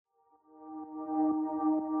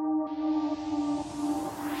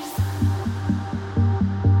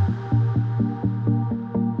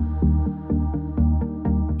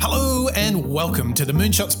Welcome to the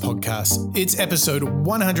Moonshots Podcast. It's episode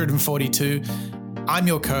 142. I'm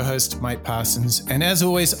your co-host, Mike Parsons, and as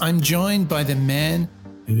always, I'm joined by the man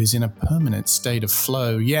who is in a permanent state of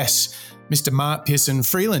flow. Yes, Mr. Mark Pearson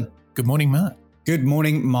Freeland. Good morning, Mark. Good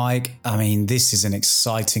morning, Mike. I mean, this is an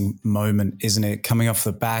exciting moment, isn't it? Coming off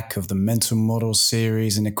the back of the Mental Model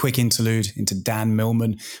series and a quick interlude into Dan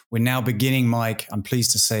Millman. We're now beginning, Mike, I'm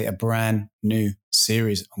pleased to say, a brand new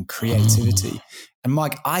series on creativity. And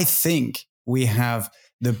Mike, I think we have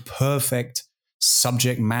the perfect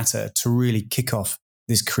subject matter to really kick off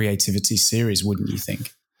this creativity series, wouldn't you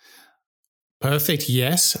think? Perfect,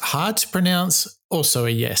 yes. Hard to pronounce, also a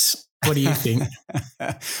yes. What do you think?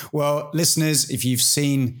 Well, listeners, if you've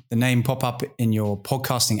seen the name pop up in your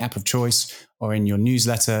podcasting app of choice or in your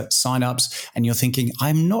newsletter signups and you're thinking,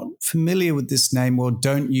 I'm not familiar with this name, well,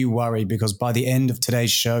 don't you worry, because by the end of today's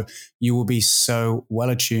show, you will be so well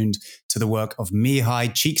attuned to the work of Mihaly,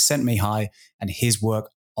 Csikszentmihalyi, and his work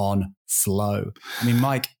on flow. I mean,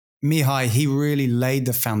 Mike, Mihaly, he really laid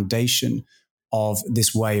the foundation of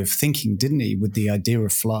this way of thinking, didn't he, with the idea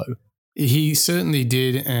of flow? He certainly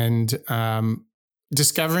did, and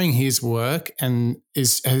discovering his work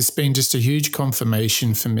has been just a huge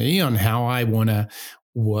confirmation for me on how I want to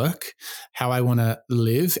work, how I want to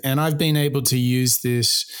live, and I've been able to use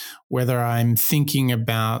this whether I'm thinking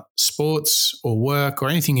about sports or work or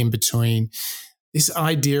anything in between. This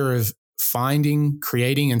idea of finding,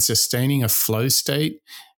 creating, and sustaining a flow state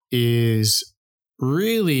is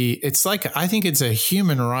really, it's like, I think it's a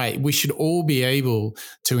human right. We should all be able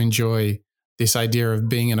to enjoy this idea of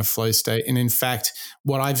being in a flow state. And in fact,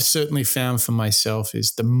 what I've certainly found for myself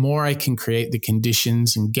is the more I can create the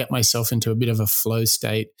conditions and get myself into a bit of a flow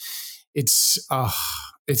state, it's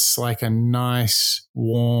like a nice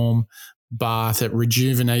warm bath. It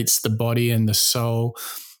rejuvenates the body and the soul.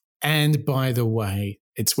 And by the way,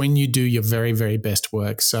 it's when you do your very, very best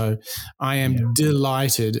work. So I am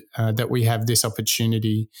delighted that we have this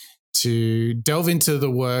opportunity to delve into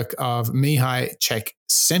the work of Mihaly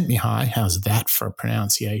Csikszentmihalyi. How's that for a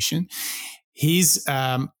pronunciation? He's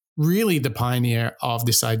really the pioneer of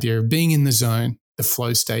this idea of being in the zone, the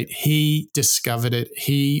flow state. He discovered it.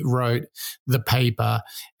 He wrote the paper,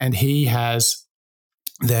 and he has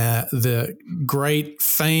the great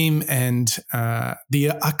fame and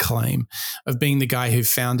the acclaim of being the guy who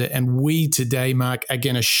found it. And we today, Mark, are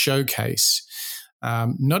going to showcase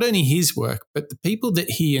not only his work, but the people that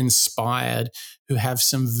he inspired who have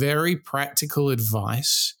some very practical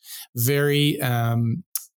advice, very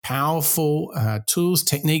powerful tools,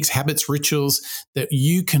 techniques, habits, rituals that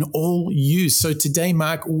you can all use. So today,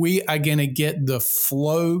 Mark, we are going to get the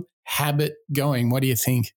flow habit going. What do you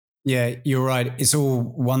think? Yeah, you're right. It's all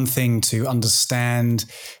one thing to understand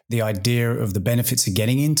the idea of the benefits of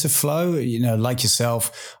getting into flow. You know, like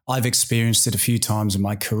yourself, I've experienced it a few times in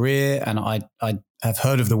my career, and I have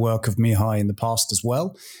heard of the work of Mihaly in the past as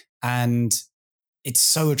well. And it's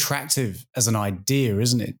so attractive as an idea,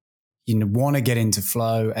 isn't it? You want to get into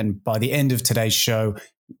flow. And by the end of today's show,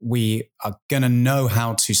 we are going to know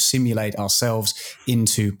how to simulate ourselves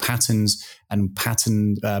into patterns and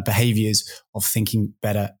pattern behaviors of thinking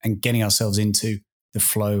better and getting ourselves into the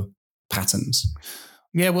flow patterns.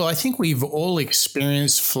 Yeah, well, I think we've all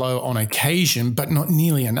experienced flow on occasion, but not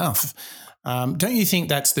nearly enough. Don't you think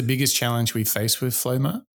that's the biggest challenge we face with flow,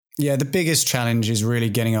 Mark? Yeah, the biggest challenge is really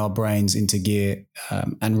getting our brains into gear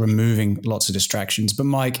and removing lots of distractions. But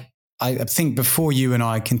Mike, I think before you and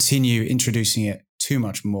I continue introducing it too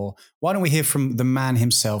much more, why don't we hear from the man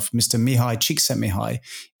himself, Mr. Mihaly Csikszentmihalyi,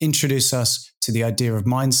 introduce us to the idea of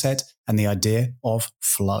mindset and the idea of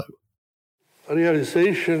flow.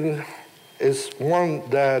 Realization is one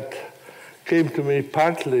that came to me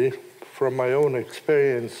partly from my own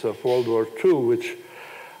experience of World War II, which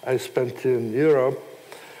I spent in Europe,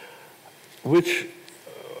 which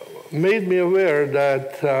made me aware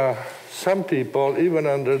that some people, even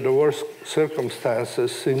under the worst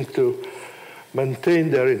circumstances, seem to maintain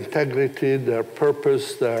their integrity, their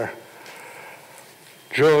purpose, their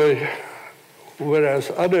joy, whereas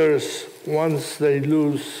others, once they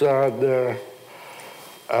lose their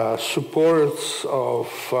supports of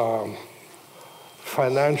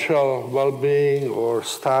financial well-being or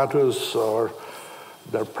status, or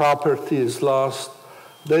their property is lost,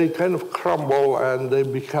 they kind of crumble and they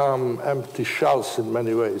become empty shells in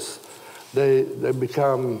many ways. They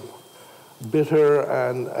become bitter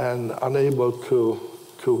and unable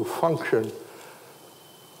to function.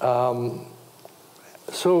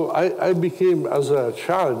 So I became, as a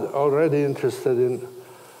child, already interested in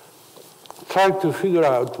trying to figure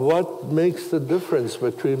out what makes the difference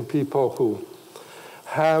between people who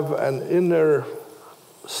have an inner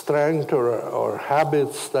strength or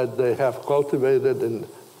habits that they have cultivated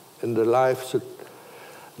in their lives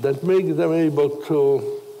that make them able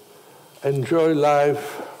to enjoy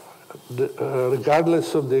life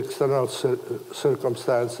regardless of the external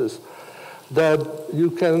circumstances, that you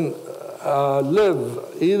can live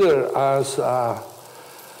either as a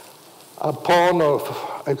pawn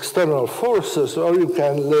of external forces, or you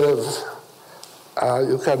can live,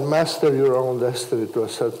 you can master your own destiny to a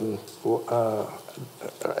certain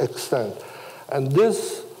extent. And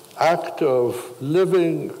this act of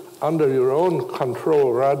living under your own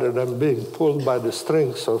control rather than being pulled by the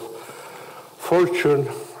strings of fortune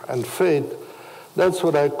and fate, that's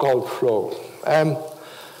what I call flow. And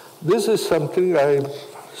this is something I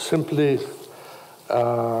simply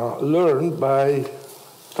learned by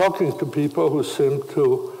talking to people who seem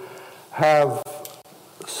to have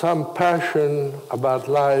some passion about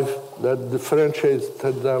life that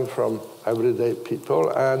differentiated them from everyday people.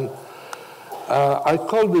 And I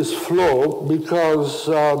call this flow because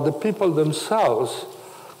the people themselves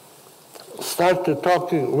started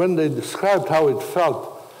talking, when they described how it felt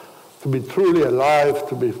to be truly alive,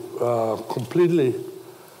 to be completely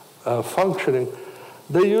functioning,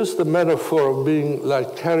 they used the metaphor of being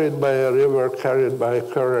like carried by a river, carried by a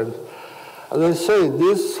current. As I say,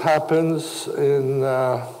 this happens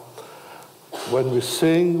when we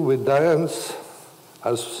sing, we dance,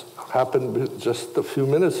 as happened just a few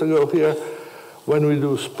minutes ago here, when we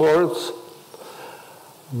do sports.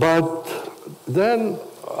 But then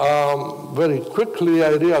very quickly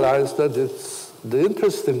I realized that the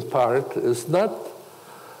interesting part is not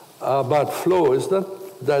about flow. It's not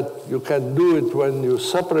that you can do it when you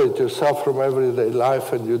separate yourself from everyday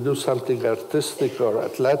life and you do something artistic or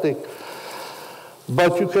athletic,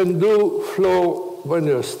 but you can do flow when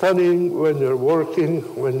you're studying, when you're working,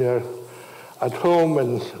 when you're at home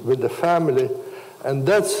and with the family. And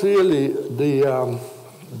that's really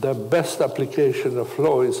the best application of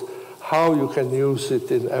flow, is how you can use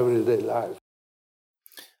it in everyday life.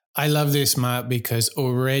 I love this, Mark, because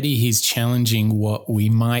already he's challenging what we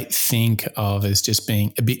might think of as just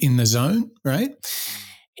being a bit in the zone, right?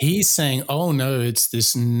 He's saying, oh no, it's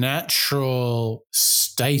this natural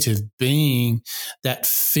state of being that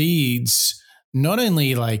feeds not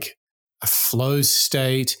only like a flow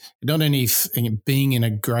state, not only being in a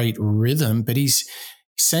great rhythm, but he's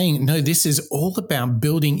saying, no, this is all about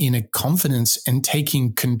building inner confidence and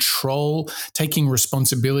taking control, taking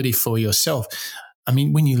responsibility for yourself. I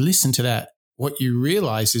mean, when you listen to that, what you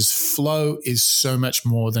realize is flow is so much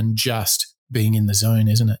more than just being in the zone,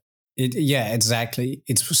 isn't it? Yeah, exactly.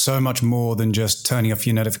 It's so much more than just turning off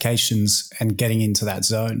your notifications and getting into that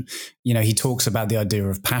zone. You know, he talks about the idea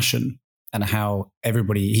of passion and how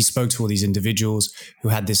he spoke to all these individuals who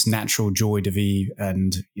had this natural joy de vivre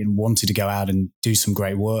and wanted to go out and do some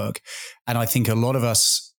great work. And I think a lot of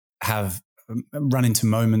us have run into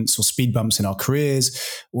moments or speed bumps in our careers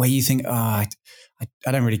where you think,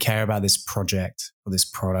 I don't really care about this project or this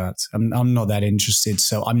product. I'm not that interested,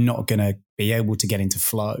 so I'm not going to be able to get into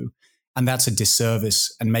flow. And that's a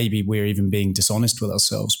disservice. And maybe we're even being dishonest with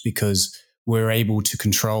ourselves because we're able to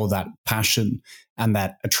control that passion and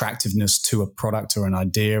that attractiveness to a product or an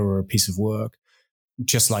idea or a piece of work,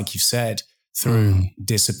 just like you've said, through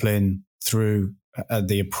discipline, through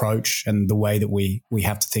the approach and the way that we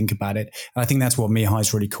have to think about it. And I think that's what Mihaly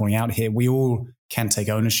is really calling out here. We all can take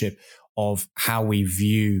ownership of how we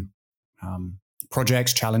view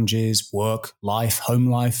projects, challenges, work, life, home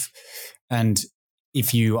life. And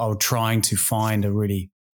if you are trying to find a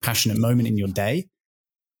really passionate moment in your day,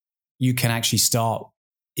 you can actually start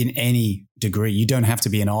in any degree. You don't have to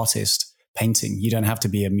be an artist painting. You don't have to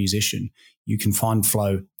be a musician. You can find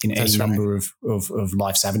flow in any number of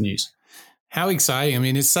life's avenues. How exciting. I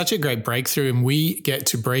mean, it's such a great breakthrough, and we get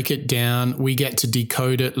to break it down. We get to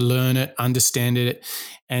decode it, learn it, understand it,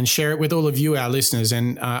 and share it with all of you, our listeners.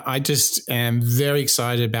 And I just am very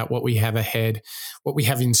excited about what we have ahead, what we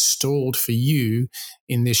have installed for you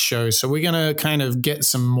in this show. So we're going to kind of get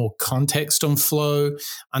some more context on flow,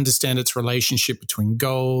 understand its relationship between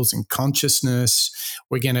goals and consciousness.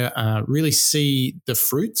 We're going to really see the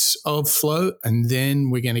fruits of flow, and then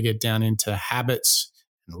we're going to get down into habits,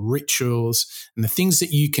 rituals, and the things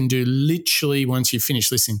that you can do literally once you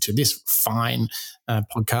finish listening to this fine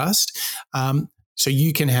podcast, so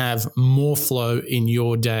you can have more flow in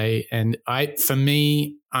your day. And for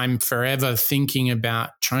me, I'm forever thinking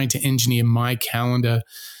about trying to engineer my calendar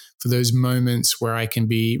for those moments where I can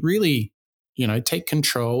be really, take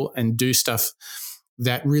control and do stuff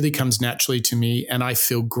that really comes naturally to me, and I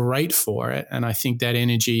feel great for it. And I think that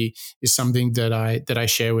energy is something that I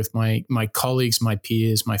share with my colleagues, my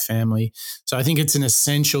peers, my family. So I think it's an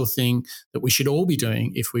essential thing that we should all be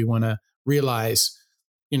doing if we want to realize,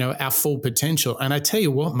 our full potential. And I tell you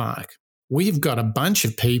what, Mark, we've got a bunch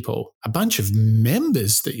of people, a bunch of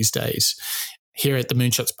members these days here at the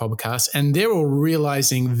Moonshots podcast, and they're all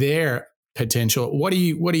realizing their potential. What do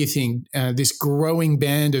you think? This growing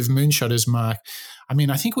band of moonshotters, Mark. I mean,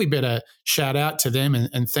 I think we better shout out to them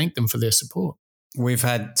and thank them for their support. We've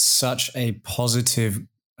had such a positive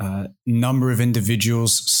number of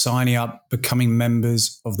individuals signing up, becoming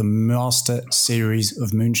members of the Master Series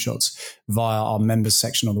of Moonshots via our members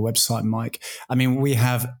section on the website, Mike. I mean, we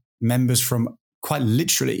have members from quite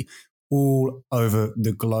literally all over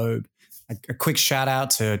the globe. A quick shout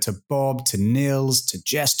out to Bob, to Nils, to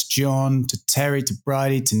Jess, to John, to Terry, to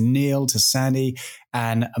Bridie, to Neil, to Sandy,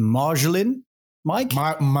 and Marjolin. Mike?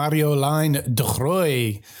 Marjolein de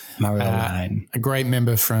Groy. Marjolein. A great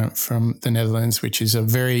member from the Netherlands, which is a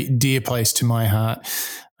very dear place to my heart.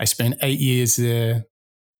 I spent 8 years there.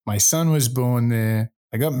 My son was born there.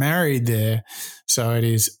 I got married there. So it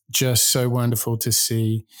is just so wonderful to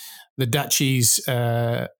see the Dutchies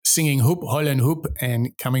singing Hoop, Holland Hoop,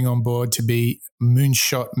 and coming on board to be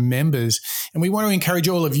Moonshot members. And we want to encourage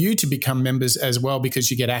all of you to become members as well, because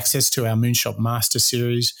you get access to our Moonshot Master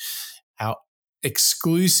Series, our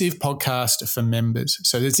exclusive podcast for members.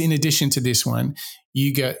 So that's in addition to this one,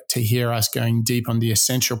 you get to hear us going deep on the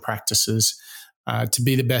essential practices to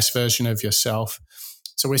be the best version of yourself.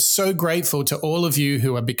 So we're so grateful to all of you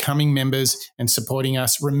who are becoming members and supporting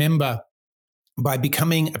us. Remember, by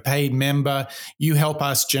becoming a paid member, you help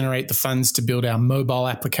us generate the funds to build our mobile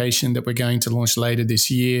application that we're going to launch later this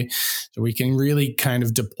year. So we can really kind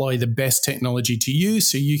of deploy the best technology to you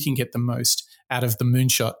so you can get the most out of the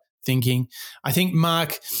Moonshot thinking. I think,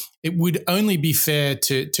 Mark, it would only be fair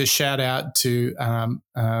to shout out to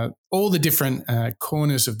all the different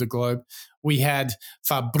corners of the globe. We had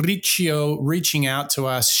Fabrizio reaching out to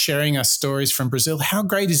us, sharing us stories from Brazil. How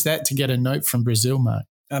great is that to get a note from Brazil, Mark?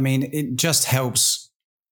 I mean, it just helps.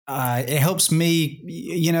 It helps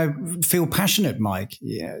me, feel passionate, Mike.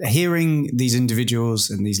 Yeah. Hearing these individuals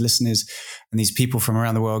and these listeners and these people from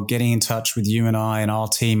around the world getting in touch with you and I and our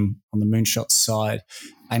team on the Moonshot side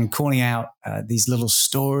and calling out these little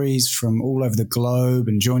stories from all over the globe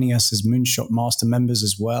and joining us as Moonshot Master members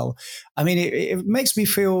as well. I mean, it makes me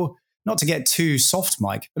feel, not to get too soft,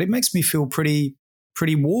 Mike, but it makes me feel pretty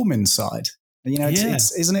warm inside.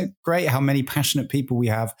 Isn't it great how many passionate people we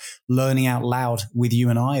have learning out loud with you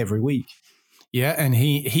and I every week? Yeah, and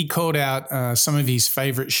he called out some of his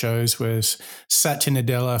favorite shows was Satya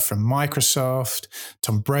Nadella from Microsoft,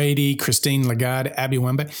 Tom Brady, Christine Lagarde, Abby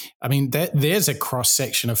Wambach. I mean, there's a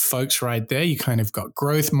cross-section of folks right there. You kind of got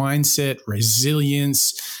growth mindset,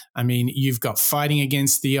 resilience. I mean, you've got fighting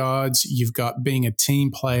against the odds. You've got being a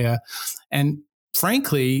team player. And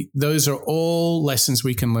frankly, those are all lessons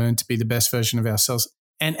we can learn to be the best version of ourselves.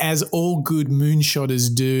 And as all good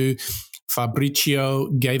moonshotters do, Fabrizio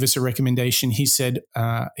gave us a recommendation. He said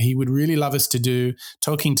he would really love us to do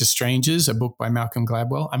Talking to Strangers, a book by Malcolm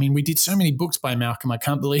Gladwell. I mean, we did so many books by Malcolm. I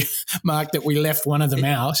can't believe, Mark, that we left one of them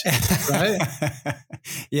out, right?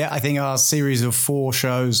 Yeah, I think our series of 4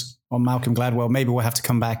 shows on Malcolm Gladwell, maybe we'll have to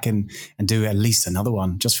come back and do at least another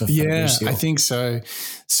one just for Fabrizio. Yeah, I think so.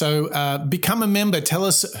 So become a member. Tell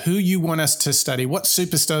us who you want us to study. What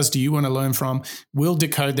superstars do you want to learn from? We'll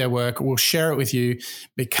decode their work. We'll share it with you.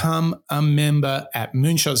 Become a member at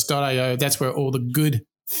moonshots.io. That's where all the good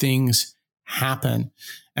things happen.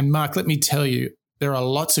 And Mark, let me tell you, there are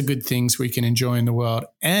lots of good things we can enjoy in the world.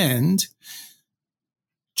 And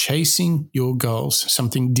chasing your goals,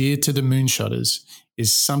 something dear to the moonshotters,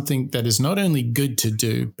 is something that is not only good to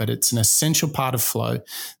do, but it's an essential part of flow.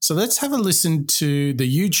 So let's have a listen to the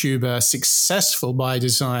YouTuber Successful by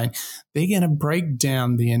Design. They're going to break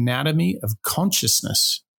down the anatomy of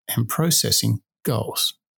consciousness and processing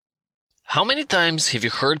goals. How many times have you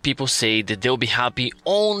heard people say that they'll be happy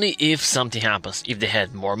only if something happens, if they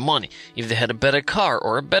had more money, if they had a better car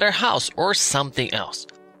or a better house or something else?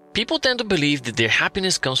 People tend to believe that their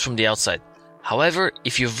happiness comes from the outside. However,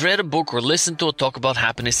 if you've read a book or listened to a talk about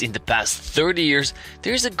happiness in the past 30 years,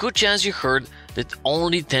 there's a good chance you heard that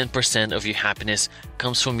only 10% of your happiness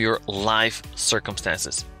comes from your life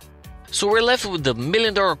circumstances. So we're left with the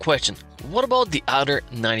million-dollar question, what about the other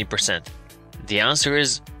 90%? The answer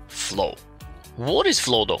is flow. What is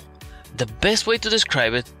flow though? The best way to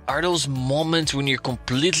describe it are those moments when you're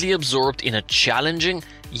completely absorbed in a challenging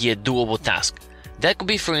yet doable task. That could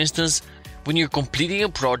be, for instance, when you're completing a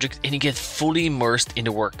project and you get fully immersed in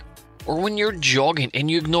the work. or when you're jogging and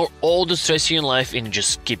you ignore all the stress in your life and you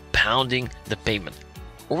just keep pounding the pavement,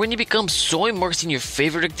 or when you become so immersed in your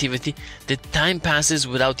favorite activity that time passes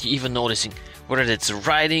without you even noticing, whether that's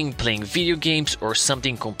writing, playing video games, or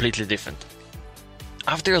something completely different.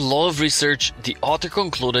 After a lot of research, the author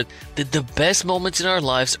concluded that the best moments in our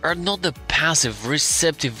lives are not the passive,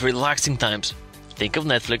 receptive, relaxing times. Think of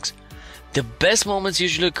Netflix. The best moments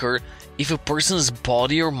usually occur if a person's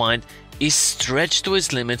body or mind is stretched to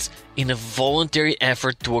its limits in a voluntary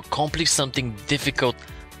effort to accomplish something difficult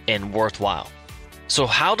and worthwhile. So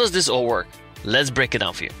how does this all work? Let's break it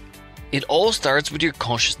down for you. It all starts with your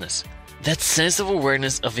consciousness, that sense of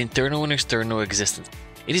awareness of internal and external existence.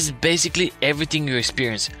 It is basically everything you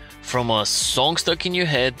experience, from a song stuck in your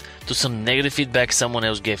head to some negative feedback someone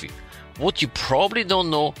else gave you. What you probably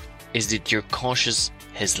don't know is that your conscious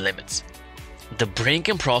has limits. The brain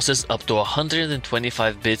can process up to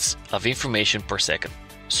 125 bits of information per second.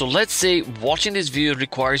 So let's say watching this video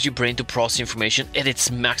requires your brain to process information at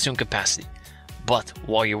its maximum capacity. But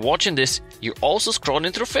while you're watching this, you're also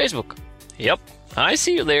scrolling through Facebook. Yep, I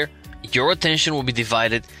see you there. Your attention will be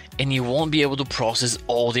divided and you won't be able to process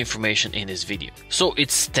all the information in this video. So it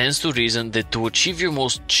stands to reason that to achieve your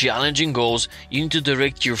most challenging goals, you need to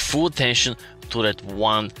direct your full attention to that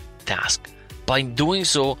one task. By doing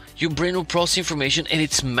so, your brain will process information at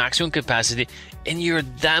its maximum capacity and you're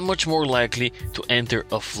that much more likely to enter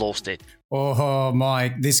a flow state. Oh,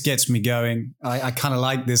 Mike, this gets me going. I kind of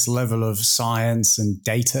like this level of science and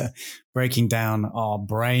data breaking down our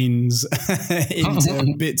brains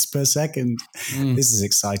into bits per second. This is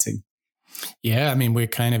exciting. Yeah, I mean, we're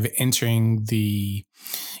kind of entering the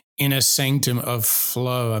inner sanctum of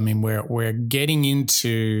flow. I mean, we're getting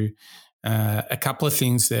into a couple of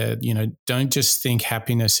things that, don't just think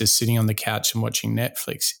happiness is sitting on the couch and watching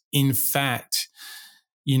Netflix. In fact,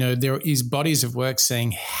 there is bodies of work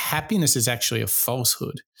saying happiness is actually a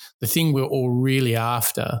falsehood. The thing we're all really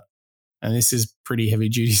after, and this is pretty heavy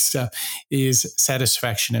duty stuff, is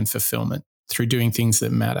satisfaction and fulfillment through doing things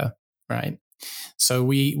that matter, right? So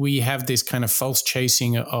we have this kind of false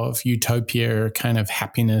chasing of utopia, kind of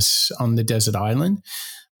happiness on the desert island,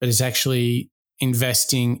 but it's actually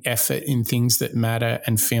investing effort in things that matter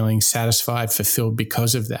and feeling satisfied, fulfilled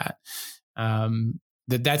because of that.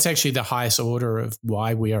 That's actually the highest order of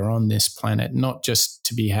why we are on this planet, not just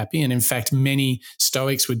to be happy. And in fact, many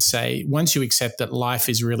Stoics would say, once you accept that life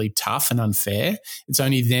is really tough and unfair, it's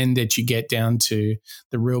only then that you get down to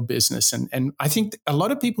the real business. And I think a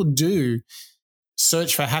lot of people do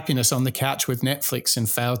search for happiness on the couch with Netflix and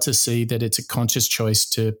fail to see that it's a conscious choice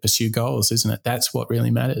to pursue goals, isn't it? That's what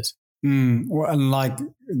really matters. Well, and like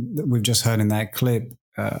we've just heard in that clip,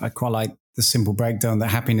 I quite like the simple breakdown that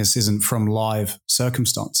happiness isn't from live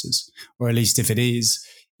circumstances, or at least if it is,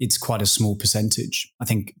 it's quite a small percentage. I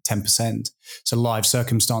think 10%. So live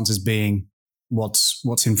circumstances being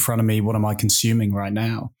what's in front of me, what am I consuming right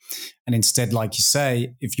now? And instead, like you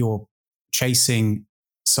say, if you're chasing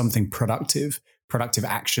something productive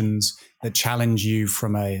actions that challenge you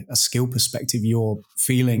from a skill perspective, you're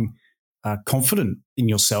feeling confident in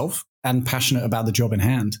yourself and passionate about the job in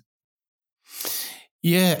hand.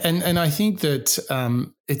 Yeah, and I think that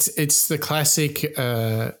it's the classic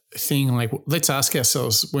thing. Like, let's ask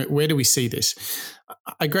ourselves, where do we see this?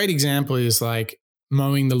 A great example is like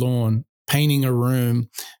mowing the lawn, painting a room.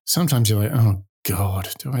 Sometimes you're like, oh God,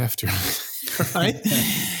 do I have to? Right?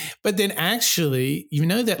 But then actually,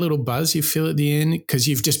 that little buzz you feel at the end because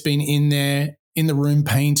you've just been in there in the room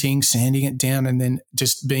painting, sanding it down, and then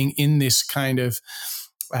just being in this kind of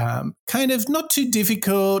not too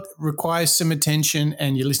difficult, requires some attention,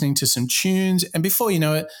 and you're listening to some tunes. And before you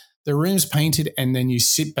know it, the room's painted, and then you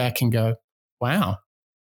sit back and go, wow,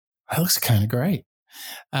 that looks kind of great.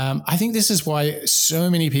 I think this is why so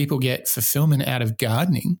many people get fulfillment out of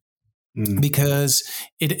gardening, because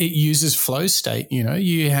it uses flow state.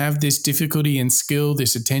 You have this difficulty and skill,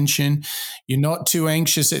 this attention. You're not too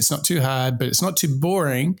anxious. It's not too hard, but it's not too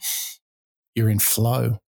boring. You're in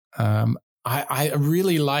flow. I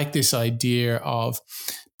really like this idea of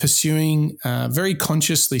pursuing very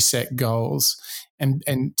consciously set goals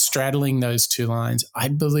and straddling those two lines. I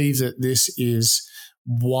believe that this is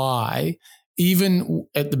why, even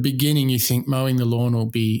at the beginning, you think mowing the lawn will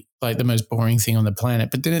be like the most boring thing on the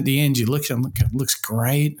planet. But then at the end, you look and it looks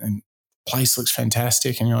great and the place looks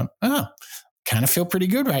fantastic. And you're like, oh, kind of feel pretty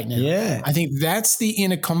good right now. Yeah. I think that's the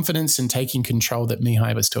inner confidence and taking control that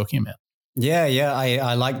Mihaly was talking about. Yeah.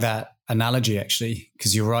 I like that analogy actually,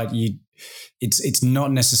 because you're right. It's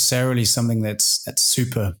not necessarily something that's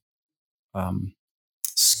super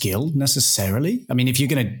skill necessarily. I mean, if you're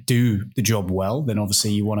going to do the job well, then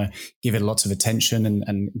obviously you want to give it lots of attention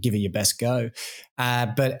and give it your best go.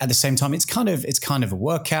 But at the same time, it's kind of a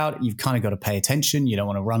workout. You've kind of got to pay attention. You don't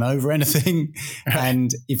want to run over anything.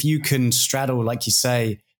 And if you can straddle, like you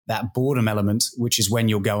say, that boredom element, which is when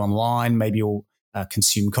you'll go online, maybe you'll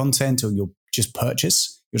consume content, or you'll just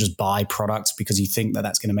purchase, you'll just buy products because you think that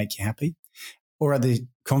that's going to make you happy. Or at the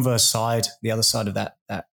converse side, the other side of that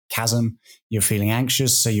chasm, you're feeling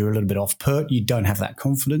anxious, so you're a little bit off put, you don't have that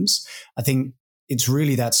confidence. I think it's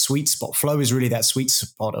really that sweet spot. Flow is really that sweet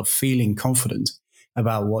spot of feeling confident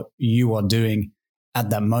about what you are doing at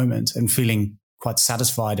that moment and feeling quite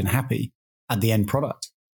satisfied and happy at the end product.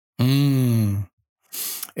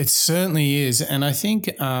 It certainly is. And I think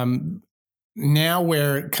now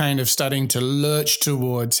we're kind of starting to lurch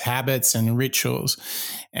towards habits and rituals,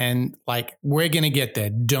 and like, we're going to get there.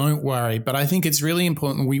 Don't worry. But I think it's really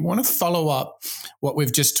important. We want to follow up what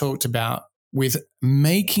we've just talked about with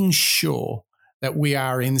making sure that we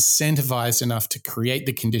are incentivized enough to create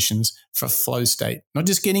the conditions for flow state, not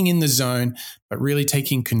just getting in the zone, but really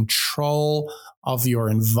taking control of your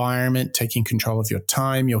environment, taking control of your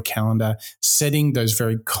time, your calendar, setting those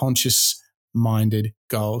very conscious-minded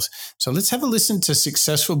goals. So let's have a listen to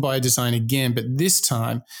Successful by Design again, but this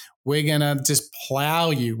time we're going to just plow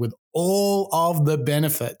you with all of the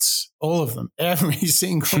benefits, all of them, every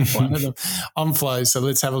single one of them on flow. So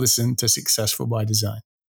let's have a listen to Successful by Design.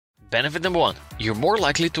 Benefit number 1, you're more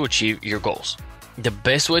likely to achieve your goals. The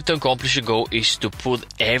best way to accomplish a goal is to put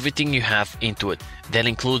everything you have into it. That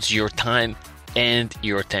includes your time and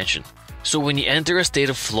your attention. So when you enter a state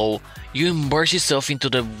of flow, you immerse yourself into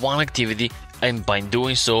the one activity, and by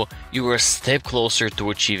doing so, you are a step closer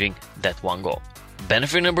to achieving that one goal.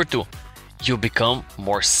 Benefit number 2, you become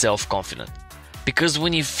more self-confident. Because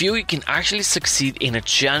when you feel you can actually succeed in a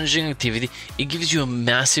challenging activity, it gives you a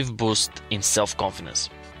massive boost in self-confidence.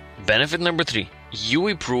 Benefit number 3, you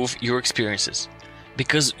improve your experiences.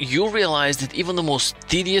 Because you realize that even the most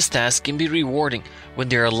tedious tasks can be rewarding when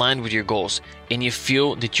they're aligned with your goals, and you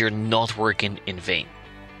feel that you're not working in vain.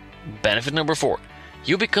 Benefit number 4,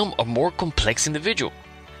 you become a more complex individual.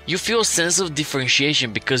 You feel a sense of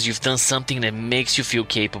differentiation because you've done something that makes you feel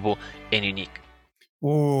capable and unique.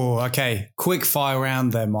 Oh, okay. Quick fire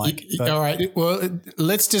round there, Mike. All right. Well,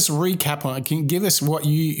 let's just recap on it. Can you give us what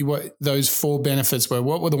those 4 benefits were?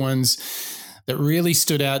 What were the ones that really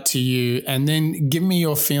stood out to you? And then give me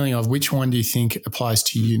your feeling of which one do you think applies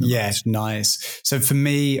to you? Yes, nice. So for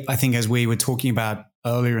me, I think, as we were talking about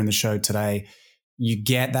earlier in the show today, you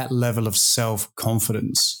get that level of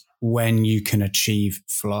self-confidence when you can achieve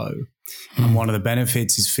flow. And one of the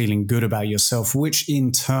benefits is feeling good about yourself, which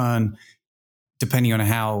in turn, depending on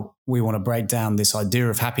how we want to break down this idea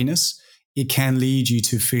of happiness, it can lead you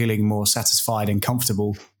to feeling more satisfied and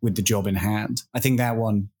comfortable with the job in hand. I think that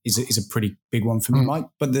one is a pretty big one for me, Mike.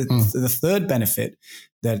 But the third benefit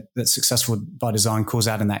that Successful by Design calls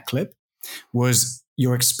out in that clip was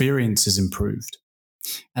your experience is improved.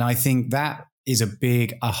 And I think that is a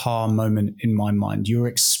big aha moment in my mind. Your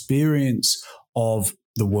experience of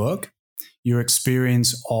the work, your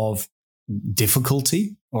experience of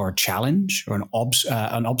difficulty or a challenge or an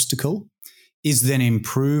obstacle is then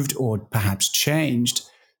improved or perhaps changed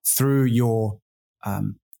through your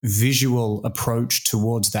visual approach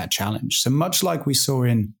towards that challenge. So much like we saw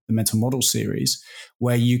in the Mental Model series,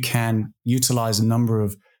 where you can utilize a number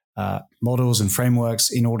of models and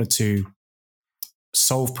frameworks in order to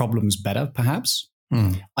solve problems better, perhaps.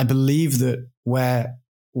 I believe that where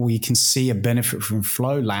we can see a benefit from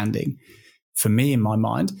flow landing, for me in my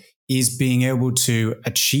mind, is being able to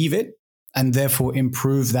achieve it and therefore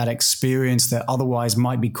improve that experience that otherwise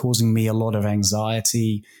might be causing me a lot of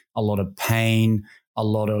anxiety, a lot of pain, a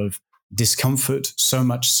lot of discomfort, so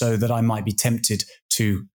much so that I might be tempted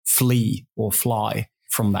to flee or fly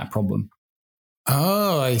from that problem.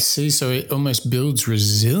 Oh, I see. So it almost builds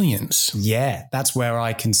resilience. Yeah, that's where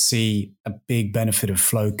I can see a big benefit of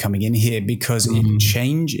flow coming in here, because it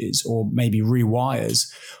changes or maybe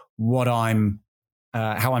rewires what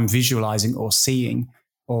how I'm visualizing or seeing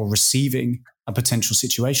or receiving a potential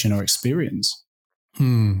situation or experience.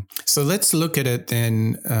 So let's look at it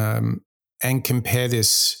then and compare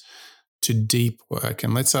this to deep work.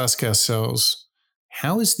 And let's ask ourselves,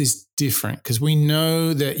 how is this different? Because we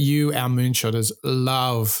know that you, our moonshotters,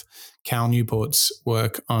 love Cal Newport's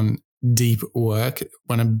work on deep work,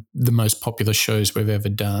 one of the most popular shows we've ever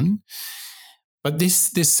done. But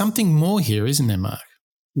there's something more here, isn't there, Mark?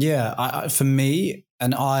 Yeah, for me,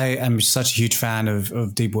 and I am such a huge fan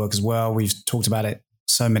of deep work as well. We've talked about it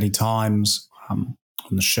so many times on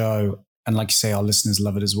the show. And like you say, our listeners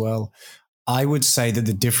love it as well. I would say that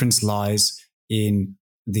the difference lies in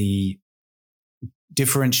the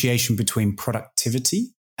differentiation between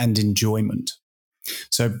productivity and enjoyment.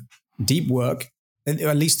 So deep work,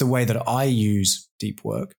 at least the way that I use deep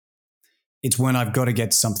work, it's when I've got to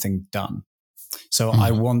get something done. So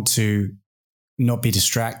I want to not be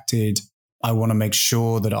distracted. I want to make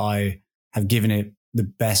sure that I have given it the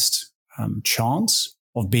best chance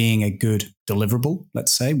of being a good deliverable,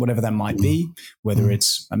 let's say, whatever that might be, whether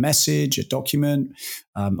it's a message, a document,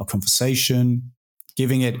 a conversation,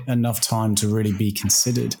 giving it enough time to really be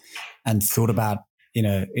considered and thought about in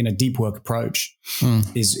a deep work approach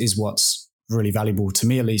is what's really valuable to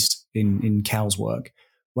me, at least in Cal's work.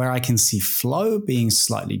 Where I can see flow being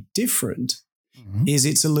slightly different is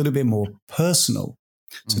it's a little bit more personal.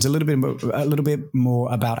 So it's a little bit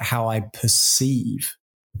more about how I perceive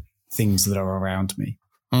things that are around me.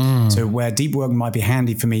 So where deep work might be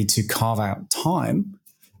handy for me to carve out time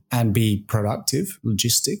and be productive,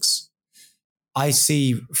 logistics, I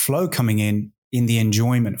see flow coming in the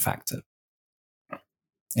enjoyment factor,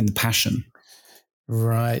 in the passion.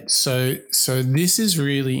 Right. So this is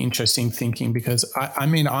really interesting thinking, because I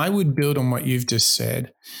mean, I would build on what you've just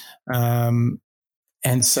said and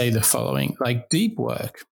say the following. Like, deep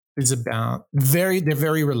work is about they're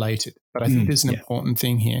very related, but I think there's an important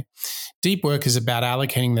thing here. Deep work is about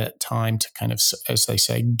allocating that time to kind of, as they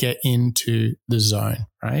say, get into the zone,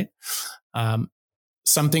 right?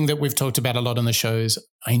 Something that we've talked about a lot on the show is,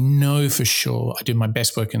 I know for sure I do my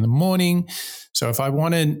best work in the morning. So if I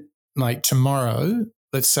wanted, like tomorrow,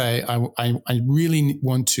 let's say I really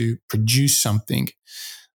want to produce something,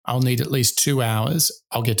 I'll need at least 2 hours.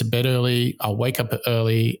 I'll get to bed early. I'll wake up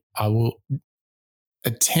early. I will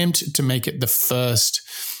attempt to make it the first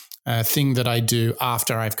thing that I do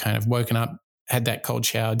after I've kind of woken up, had that cold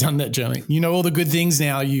shower, done that journaling. You know all the good things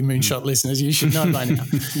now, you Moonshot listeners. You should know by now.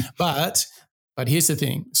 But here's the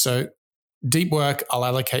thing. So deep work, I'll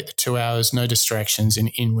allocate the 2 hours, no distractions, and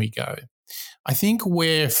in we go. I think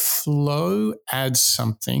where flow adds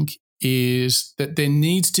something is that there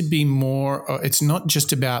needs to be more. It's not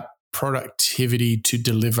just about productivity to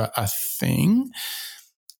deliver a thing.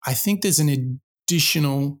 I think there's an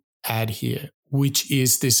additional add here, which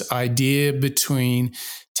is this idea between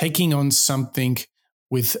taking on something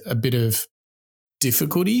with a bit of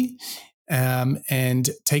difficulty and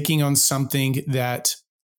taking on something that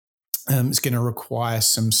is going to require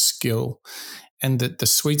some skill, and that the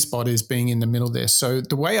sweet spot is being in the middle there. So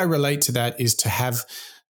the way I relate to that is to have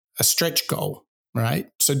a stretch goal, right?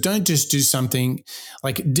 So don't just do something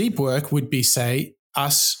like deep work would be, say,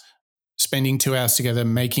 us spending 2 hours together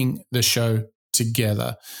making the show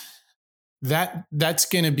together. That's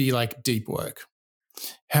going to be like deep work.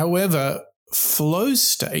 However, flow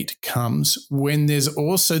state comes when there's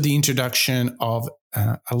also the introduction of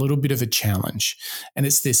a little bit of a challenge. And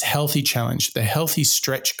it's this healthy challenge. The healthy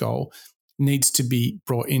stretch goal needs to be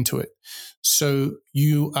brought into it. So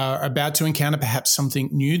you are about to encounter perhaps something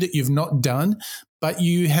new that you've not done, but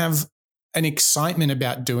you have an excitement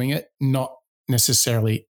about doing it, not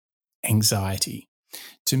necessarily anxiety.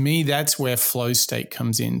 To me, that's where flow state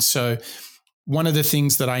comes in. So one of the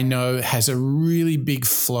things that I know has a really big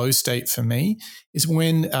flow state for me is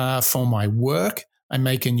when for my work, I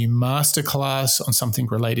make a new masterclass on something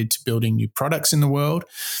related to building new products in the world.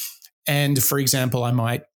 And for example, I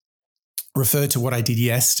might refer to what I did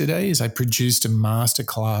yesterday is I produced a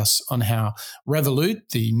masterclass on how Revolut,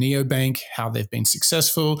 the neobank, how they've been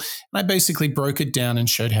successful. And I basically broke it down and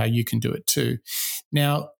showed how you can do it too.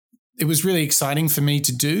 Now, it was really exciting for me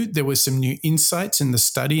to do. There were some new insights in the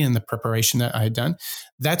study and the preparation that I had done.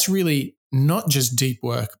 That's really not just deep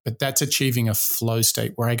work, but that's achieving a flow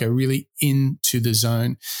state where I go really into the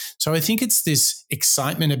zone. So I think it's this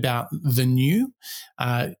excitement about the new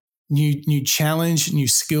challenge, new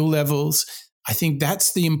skill levels. I think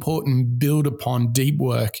that's the important build upon deep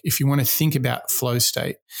work if you want to think about flow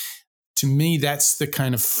state. To me, that's the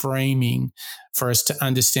kind of framing for us to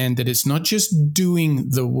understand that it's not just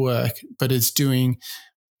doing the work, but it's doing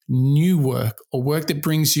new work or work that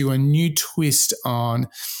brings you a new twist on,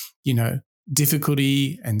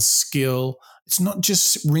 difficulty and skill. It's not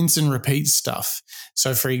just rinse and repeat stuff.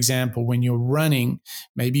 So for example, when you're running,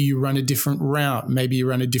 maybe you run a different route, maybe you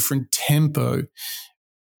run a different tempo.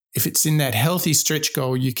 If it's in that healthy stretch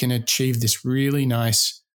goal, you can achieve this really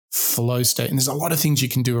nice flow state. And there's a lot of things you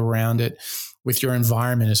can do around it with your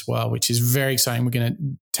environment as well, which is very exciting. We're going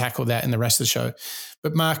to tackle that in the rest of the show.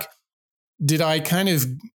 But Mark, did I kind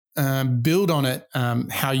of build on it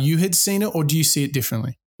how you had seen it, or do you see it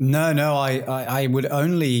differently? No, I would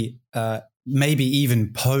only maybe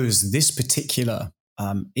even pose this particular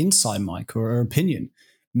insight, Mike, or opinion,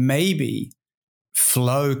 maybe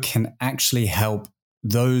flow can actually help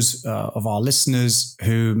those of our listeners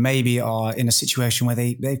who maybe are in a situation where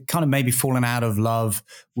they've kind of maybe fallen out of love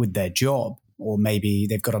with their job, or maybe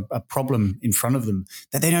they've got a problem in front of them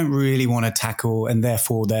that they don't really want to tackle, and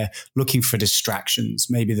therefore they're looking for distractions.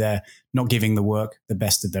 Maybe they're not giving the work the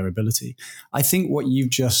best of their ability. I think what you've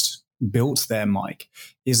just built there, Mike,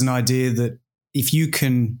 is an idea that if you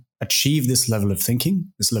can achieve this level of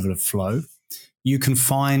thinking, this level of flow, you can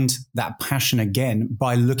find that passion again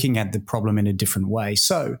by looking at the problem in a different way.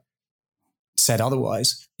 So, said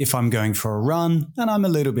otherwise, if I'm going for a run and I'm a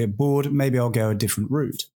little bit bored, maybe I'll go a different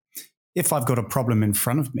route. If I've got a problem in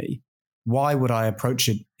front of me, why would I approach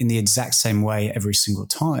it in the exact same way every single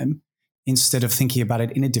time instead of thinking about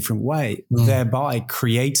it in a different way, thereby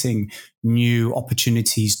creating new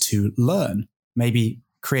opportunities to learn, maybe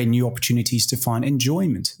create new opportunities to find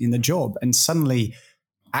enjoyment in the job, and suddenly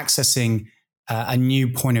accessing a new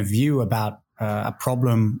point of view about a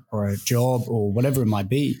problem or a job or whatever it might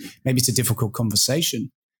be. Maybe it's a difficult conversation.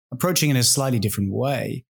 Approaching it in a slightly different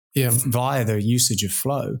way via the usage of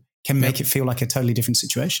flow can make it feel like a totally different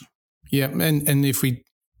situation. Yeah. And if we,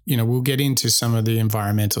 we'll get into some of the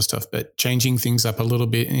environmental stuff, but changing things up a little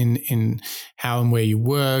bit in how and where you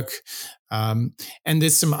work. And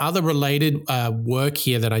there's some other related work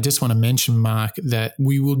here that I just want to mention, Mark, that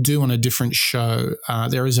we will do on a different show.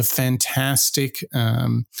 There is a fantastic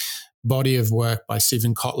body of work by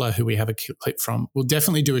Stephen Kotler, who we have a clip from. We'll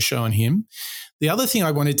definitely do a show on him. The other thing I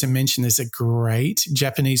wanted to mention is a great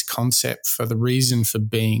Japanese concept for the reason for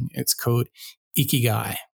being. It's called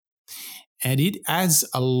Ikigai. And it adds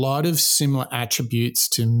a lot of similar attributes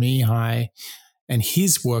to Mihaly and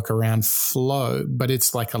his work around flow, but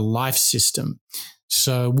it's like a life system.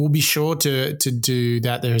 So we'll be sure to do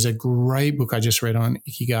that. There's a great book I just read on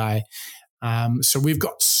Ikigai. So we've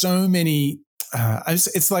got so many,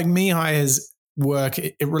 it's like Mihaly's work.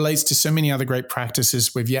 It relates to so many other great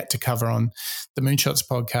practices we've yet to cover on the Moonshots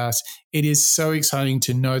podcast. It is so exciting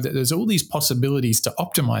to know that there's all these possibilities to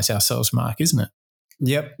optimize ourselves, Mark, isn't it?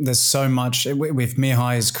 Yep, there's so much. With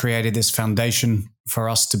Mihaly has created this foundation for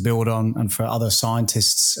us to build on, and for other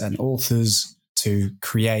scientists and authors to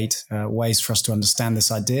create ways for us to understand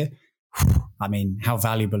this idea. I mean, how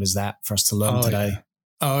valuable is that for us to learn today? Yeah.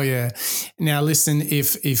 Oh, yeah. Now, listen,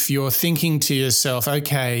 if you're thinking to yourself,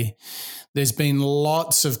 okay, there's been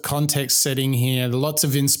lots of context setting here, lots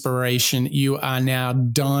of inspiration, you are now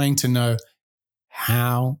dying to know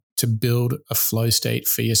how to build a flow state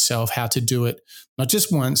for yourself, how to do it, not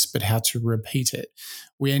just once, but how to repeat it.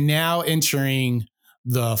 We are now entering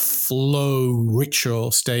the flow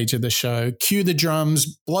ritual stage of the show. Cue the drums,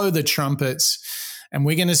 blow the trumpets, and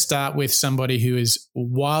we're going to start with somebody who is a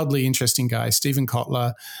wildly interesting guy, Stephen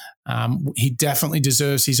Kotler. He definitely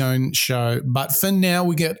deserves his own show, but for now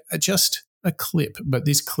we get just a clip, but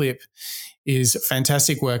this clip is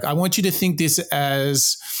fantastic work. I want you to think this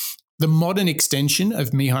as the modern extension of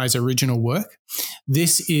Mihaly's original work.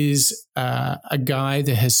 This is a guy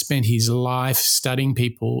that has spent his life studying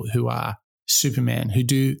people who are Superman, who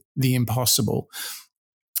do the impossible.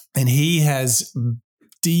 And he has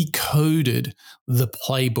decoded the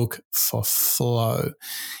playbook for flow.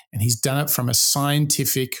 And he's done it from a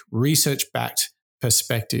scientific, research-backed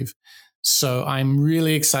perspective. So I'm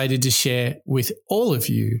really excited to share with all of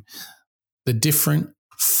you the different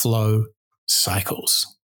flow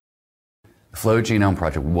cycles. The Flow Genome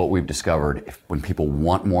Project, what we've discovered, when people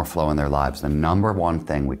want more flow in their lives, the number one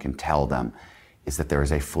thing we can tell them is that there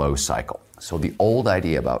is a flow cycle. So the old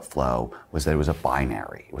idea about flow was that it was a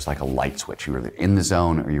binary. It was like a light switch. You were either in the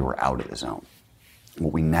zone or you were out of the zone.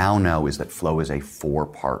 What we now know is that flow is a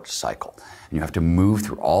 4-part cycle. And you have to move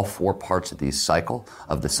through all 4 parts of the cycle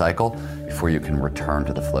before you can return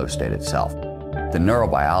to the flow state itself. The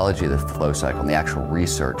neurobiology of the flow cycle and the actual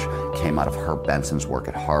research came out of Herb Benson's work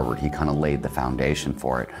at Harvard. He kind of laid the foundation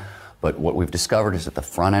for it. But what we've discovered is at the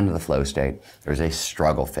front end of the flow state, there's a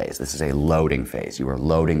struggle phase. This is a loading phase. You are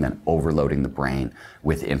loading, then overloading the brain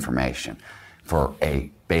with information. For a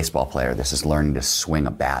baseball player, this is learning to swing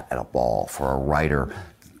a bat at a ball. For a writer,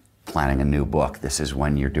 planning a new book, this is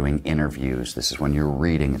when you're doing interviews. This is when you're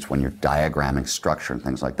reading. It's when you're diagramming structure and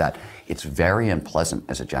things like that. It's very unpleasant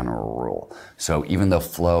as a general rule. So even though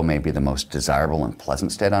flow may be the most desirable and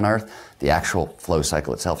pleasant state on earth, the actual flow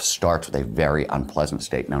cycle itself starts with a very unpleasant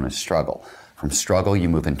state known as struggle. From struggle, you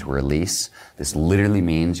move into release. This literally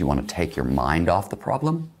means you want to take your mind off the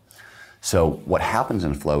problem. So what happens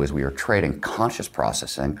in flow is we are trading conscious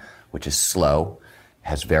processing, which is slow,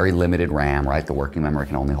 has very limited RAM, right? The working memory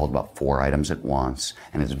can only hold about 4 items at once,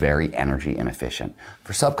 and it's very energy inefficient.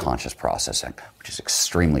 For subconscious processing, which is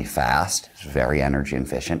extremely fast, it's very energy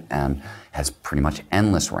efficient, and has pretty much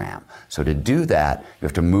endless RAM. So to do that, you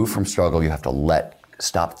have to move from struggle, you have to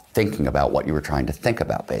stop thinking about what you were trying to think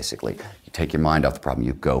about, basically. You take your mind off the problem,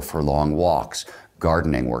 you go for long walks.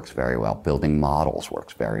 Gardening works very well. Building models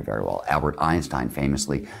works very, very well. Albert Einstein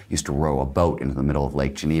famously used to row a boat into the middle of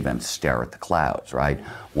Lake Geneva and stare at the clouds, right?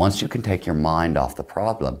 Once you can take your mind off the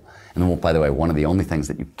problem, and then, by the way, one of the only things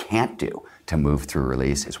that you can't do to move through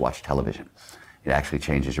release is watch television. It actually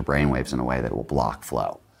changes your brainwaves in a way that will block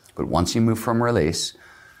flow. But once you move from release,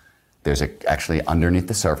 there's actually underneath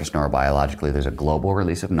the surface neurobiologically, there's a global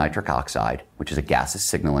release of nitric oxide, which is a gaseous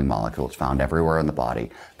signaling molecule. It's found everywhere in the body.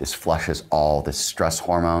 This flushes all the stress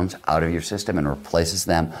hormones out of your system and replaces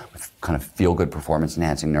them with kind of feel-good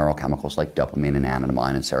performance-enhancing neurochemicals like dopamine and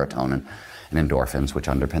anandamide and serotonin and endorphins, which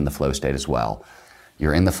underpin the flow state as well.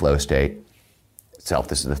 You're in the flow state itself.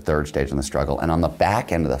 This is the third stage in the struggle. And on the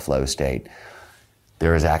back end of the flow state,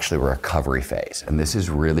 there is actually a recovery phase. And this is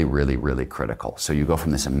really, really, really critical. So you go from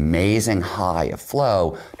this amazing high of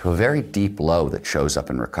flow to a very deep low that shows up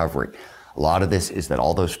in recovery. A lot of this is that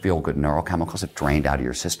all those feel-good neurochemicals have drained out of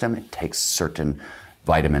your system. It takes certain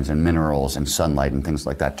vitamins and minerals and sunlight and things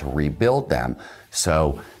like that to rebuild them.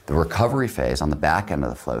 So the recovery phase on the back end of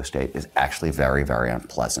the flow state is actually very, very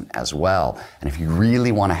unpleasant as well. And if you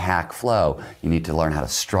really want to hack flow, you need to learn how to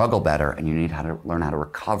struggle better and you need to learn how to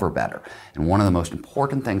recover better. And one of the most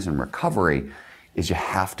important things in recovery is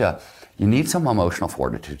you need some emotional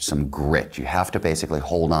fortitude, some grit. You have to basically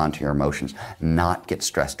hold on to your emotions, not get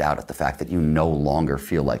stressed out at the fact that you no longer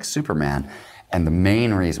feel like Superman. And the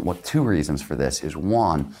main reason, two reasons for this is,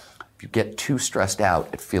 one, if you get too stressed out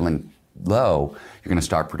at feeling low, you're going to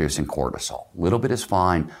start producing cortisol. A little bit is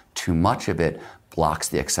fine. Too much of it blocks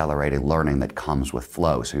the accelerated learning that comes with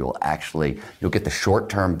flow. So you'll get the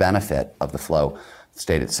short-term benefit of the flow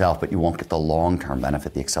state itself, but you won't get the long-term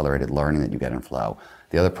benefit, the accelerated learning that you get in flow.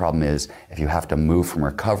 The other problem is if you have to move from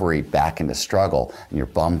recovery back into struggle and you're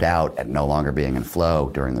bummed out at no longer being in flow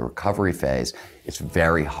during the recovery phase, it's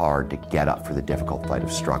very hard to get up for the difficult fight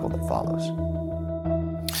of struggle that follows.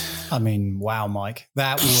 I mean, wow, Mike,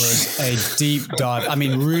 that was a deep dive. I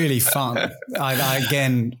mean, really fun. I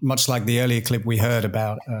again, much like the earlier clip we heard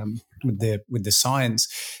about with the science,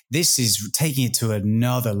 this is taking it to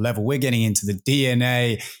another level. We're getting into the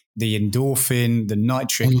DNA, the endorphin, the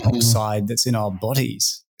nitric oxide that's in our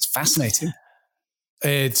bodies. It's fascinating.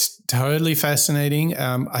 It's totally fascinating.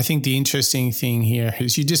 I think the interesting thing here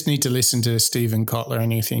is you just need to listen to Stephen Kotler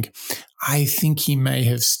and you think, I think he may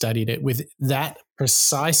have studied it with that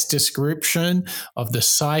precise description of the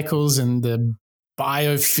cycles and the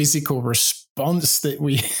biophysical response that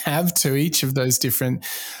we have to each of those different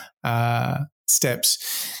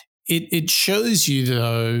steps. It shows you,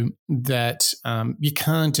 though, that you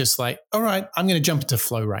can't just like, all right, I'm going to jump into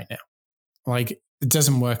flow right now. Like, it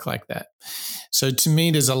doesn't work like that. So to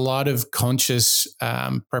me, there's a lot of conscious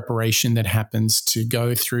preparation that happens to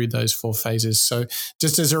go through those 4 phases. So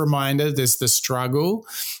just as a reminder, there's the struggle,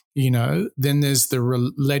 then there's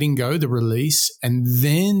the letting go, the release, and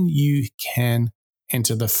then you can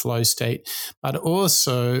enter the flow state. But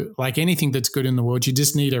also, like anything that's good in the world, you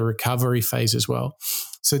just need a recovery phase as well.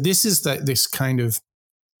 So this is this kind of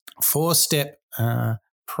 4-step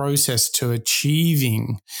process to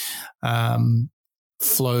achieving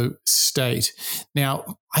flow state.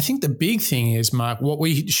 Now, I think the big thing is, Mark, what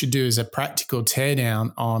we should do is a practical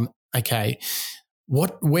teardown on, okay,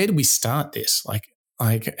 where do we start this? Like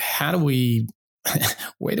how do we,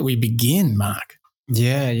 where do we begin, Mark?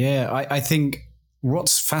 Yeah. I think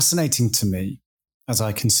what's fascinating to me as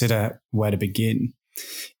I consider where to begin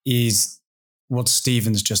is what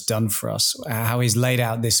Stephen's just done for us, how he's laid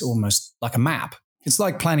out this almost like a map. It's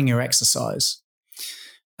like planning your exercise.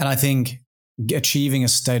 And I think achieving a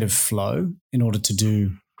state of flow in order to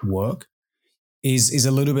do work is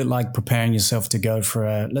a little bit like preparing yourself to go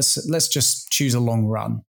for let's just choose a long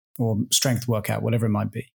run or strength workout, whatever it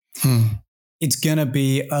might be. It's going to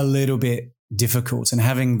be a little bit difficult, and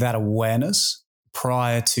having that awareness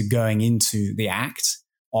prior to going into the act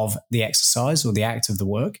of the exercise or the act of the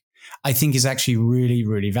work, I think is actually really,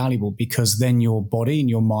 really valuable, because then your body and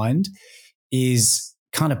your mind is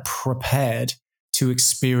kind of prepared to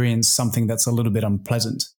experience something that's a little bit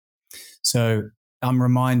unpleasant. So I'm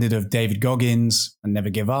reminded of David Goggins and Never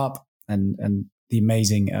Give Up and the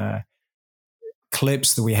amazing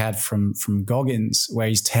clips that we had from Goggins, where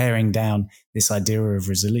he's tearing down this idea of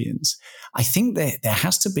resilience. I think that there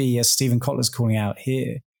has to be, as Stephen Kotler's calling out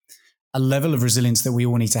here, a level of resilience that we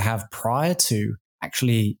all need to have prior to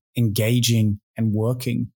actually engaging and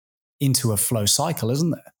working into a flow cycle,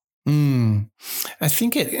 isn't there? I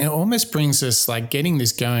think it almost brings us, like, getting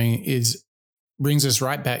this going brings us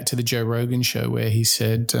right back to the Joe Rogan show, where he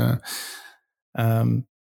said,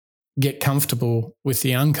 get comfortable with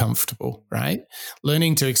the uncomfortable, right?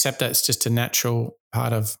 Learning to accept that's just a natural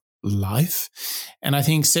part of life. And I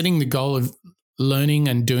think setting the goal of learning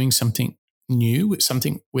and doing something new,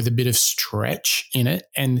 something with a bit of stretch in it.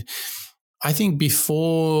 And I think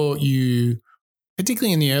before you,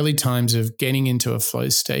 particularly in the early times of getting into a flow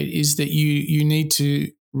state, is that you need to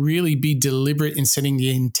really be deliberate in setting the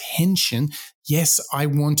intention. Yes, I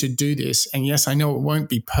want to do this. And yes, I know it won't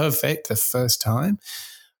be perfect the first time,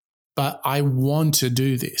 but I want to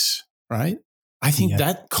do this, right? I think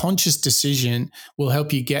that conscious decision will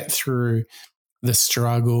help you get through the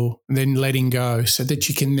struggle, then letting go, so that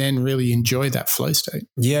you can then really enjoy that flow state.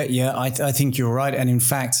 Yeah. I think you're right. And in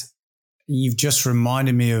fact, you've just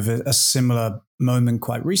reminded me of a similar moment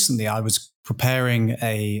quite recently. I was preparing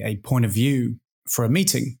a point of view for a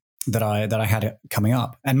meeting that I had coming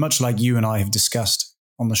up. And much like you and I have discussed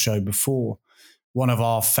on the show before, one of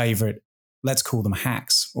our favorite, let's call them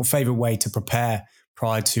hacks, or favorite way to prepare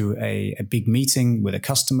prior to a big meeting with a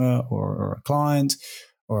customer or a client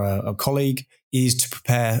or a colleague is to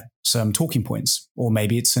prepare some talking points, or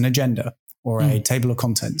maybe it's an agenda or a table of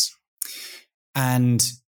contents. And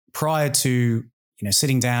prior to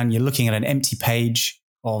sitting down, you're looking at an empty page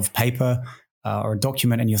of paper or a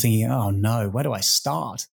document, and you're thinking, oh no, where do I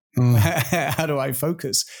start? How do I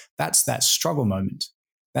focus? That's that struggle moment.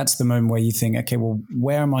 That's the moment where you think, okay, well,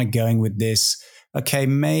 where am I going with this? Okay,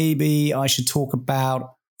 maybe I should talk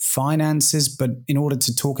about finances, but in order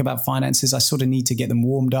to talk about finances, I sort of need to get them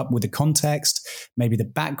warmed up with the context, maybe the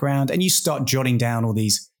background, and you start jotting down all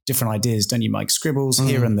these different ideas, don't you, Mike? Scribbles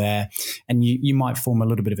here and there, and you might form a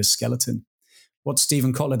little bit of a skeleton. What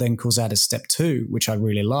Stephen Kotler then calls out as step 2, which I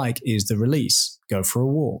really like, is the release. Go for a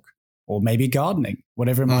walk, or maybe gardening,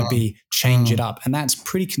 whatever it might be, change it up. And that's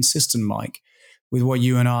pretty consistent, Mike, with what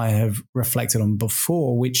you and I have reflected on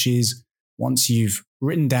before, which is once you've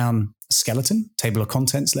written down a skeleton, table of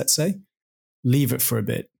contents, let's say, leave it for a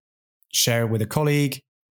bit, share it with a colleague,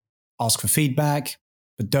 ask for feedback,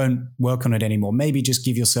 but don't work on it anymore. Maybe just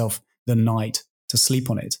give yourself the night to sleep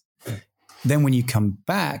on it. Then when you come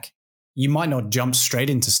back, you might not jump straight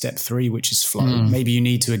into step 3, which is flow. Maybe you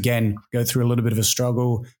need to, again, go through a little bit of a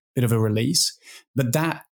struggle, bit of a release. But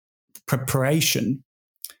that preparation,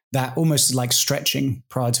 that almost like stretching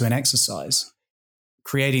prior to an exercise,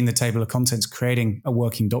 creating the table of contents, creating a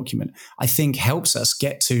working document, I think helps us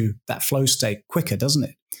get to that flow state quicker, doesn't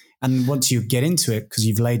it? And once you get into it, because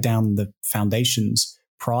you've laid down the foundations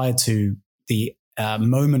prior to the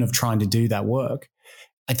moment of trying to do that work,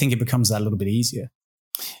 I think it becomes that little bit easier.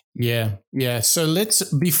 Yeah. So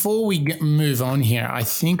before we move on here, I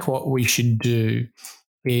think what we should do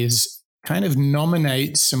is kind of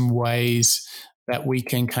nominate some ways that we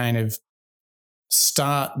can kind of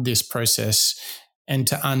start this process and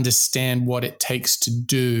to understand what it takes to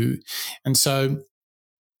do. And so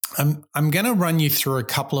I'm going to run you through a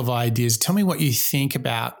couple of ideas. Tell me what you think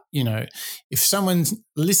about, if someone's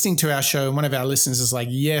listening to our show and one of our listeners is like,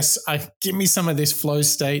 yes, give me some of this flow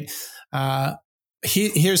state.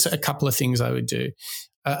 Here's a couple of things I would do.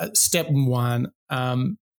 Step 1,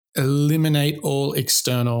 eliminate all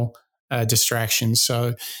external distractions.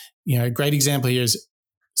 So, a great example here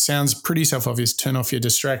sounds pretty self-obvious, turn off your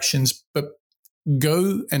distractions, but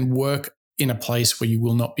go and work in a place where you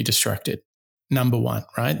will not be distracted. Number 1,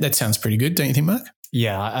 right? That sounds pretty good, don't you think, Mark?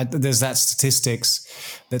 Yeah, there's that statistics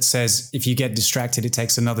that says if you get distracted, it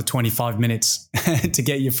takes another 25 minutes to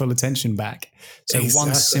get your full attention back. So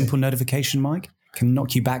One simple notification, Mike, can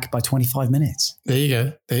knock you back by 25 minutes. There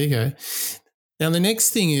you go. Now, the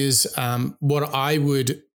next thing is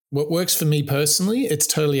what works for me personally. It's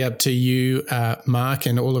totally up to you, Mark,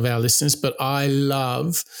 and all of our listeners, but I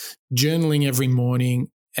love journaling every morning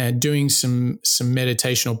and doing some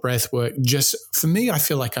meditation or breath work. Just for me, I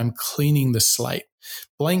feel like I'm cleaning the slate,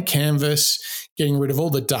 blank canvas, getting rid of all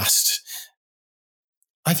the dust.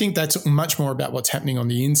 I think that's much more about what's happening on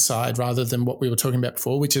the inside rather than what we were talking about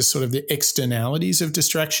before, which is sort of the externalities of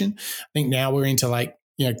distraction. I think now we're into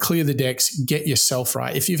clear the decks, get yourself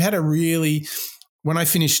right. If you've had when I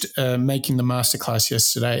finished making the masterclass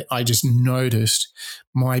yesterday, I just noticed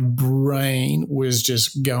my brain was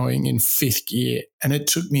just going in 5th gear. And it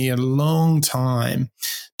took me a long time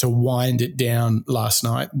to wind it down last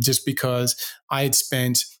night, just because I had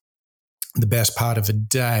spent the best part of a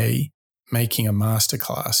day making a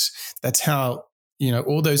masterclass. That's how,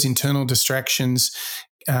 all those internal distractions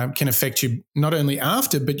can affect you not only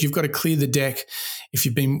after, but you've got to clear the deck. If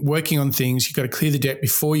you've been working on things, you've got to clear the deck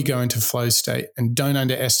before you go into flow state, and don't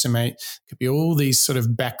underestimate. It could be all these sort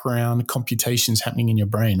of background computations happening in your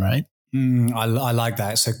brain, right? I like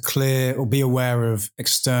that. So clear, or be aware of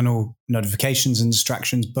external notifications and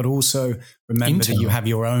distractions, but also remember that you have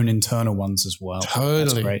your own internal ones as well. Totally.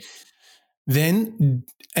 That's great. Then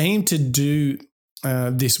aim to do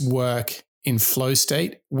this work in flow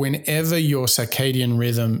state whenever your circadian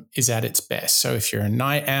rhythm is at its best. So if you're a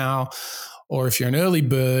night owl or if you're an early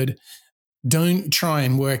bird, don't try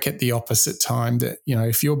and work at the opposite time. That,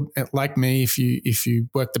 if you're like me, if you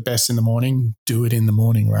work the best in the morning, do it in the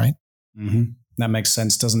morning, right? Mm-hmm. That makes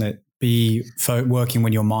sense, doesn't it? Be working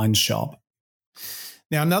when your mind's sharp.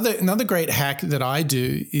 Now, another great hack that I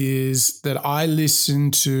do is that I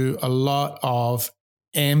listen to a lot of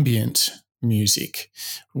ambient music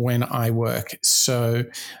when I work. So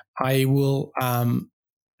I will,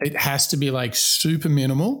 it has to be like super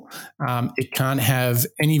minimal. It can't have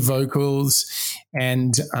any vocals.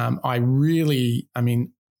 And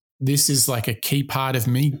this is like a key part of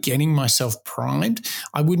me getting myself primed.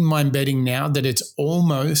 I wouldn't mind betting now that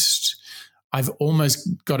I've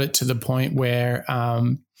almost got it to the point where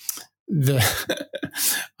I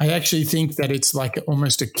actually think that it's like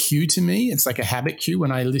almost a cue to me. It's like a habit cue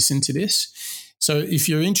when I listen to this. So if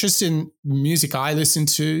you're interested in music I listen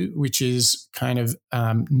to, which is kind of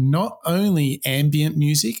not only ambient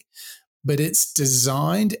music, but it's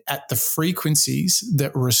designed at the frequencies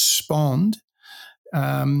that respond,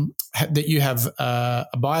 that you have a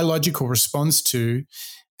biological response to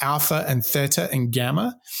alpha and theta and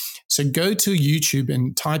gamma. So go to YouTube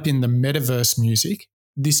and type in the metaverse music.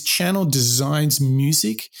 This channel designs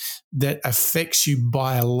music that affects you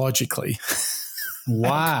biologically.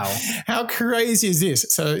 Wow. How crazy is this?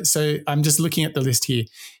 So I'm just looking at the list here.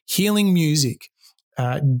 Healing music,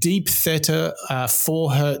 deep theta,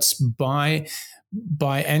 4 hertz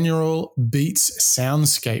binaural beats,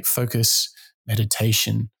 soundscape, focus,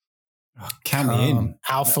 meditation. Count me in.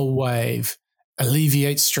 Alpha wave.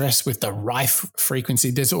 Alleviate stress with the rife frequency.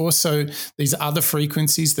 There's also these other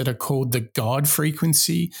frequencies that are called the God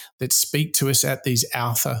frequency that speak to us at these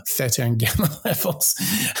alpha, theta, and gamma levels.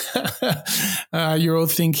 You're all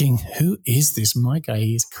thinking, who is this Mike guy?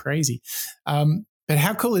 He's crazy. But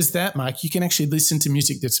how cool is that, Mike? You can actually listen to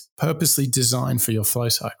music that's purposely designed for your flow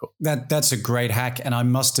cycle. That's a great hack. And I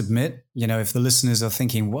must admit, if the listeners are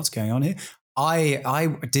thinking, what's going on here?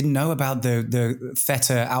 I didn't know about the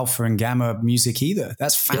theta, alpha, and gamma music either.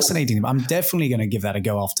 That's fascinating. I'm definitely going to give that a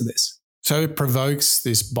go after this. So it provokes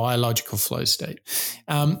this biological flow state.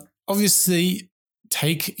 Obviously,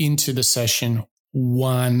 take into the session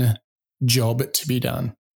one job to be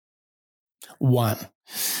done. One.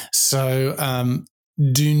 So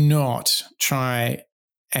do not try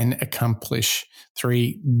and accomplish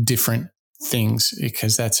 3 different things,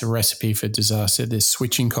 because that's a recipe for disaster. There's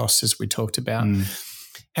switching costs, as we talked about.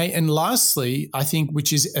 Hey, and lastly, I think,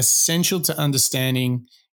 which is essential to understanding,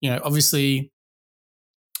 obviously,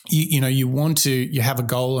 you have a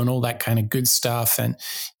goal and all that kind of good stuff, and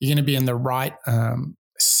you're going to be in the right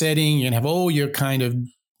setting. You're going to have all your kind of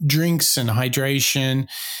drinks and hydration,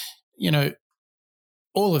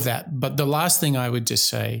 all of that. But the last thing I would just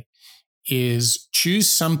say is choose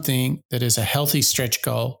something that is a healthy stretch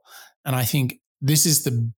goal. And I think this is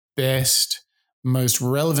the best, most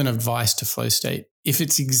relevant advice to flow state. If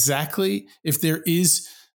there is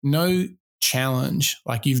no challenge,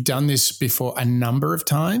 like you've done this before a number of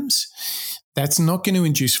times, that's not going to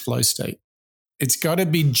induce flow state. It's got to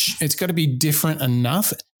be different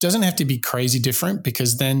enough. It doesn't have to be crazy different,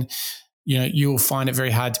 because then, you'll find it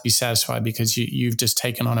very hard to be satisfied because you've just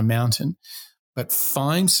taken on a mountain. But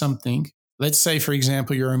find something. Let's say, for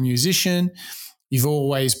example, you're a musician. You've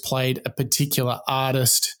always played a particular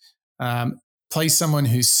artist. Play someone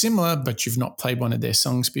who's similar, but you've not played one of their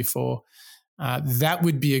songs before. That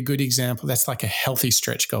would be a good example. That's like a healthy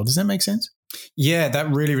stretch goal. Does that make sense? Yeah,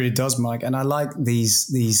 that really, really does, Mike. And I like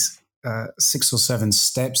these 6 or 7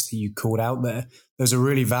 steps that you called out there. Those are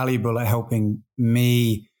really valuable at helping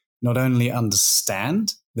me not only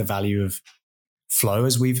understand the value of flow,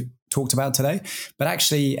 as we've talked about today, but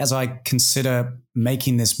actually, as I consider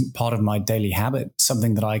making this part of my daily habit,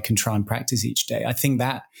 something that I can try and practice each day, I think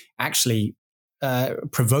that actually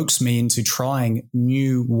provokes me into trying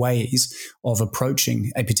new ways of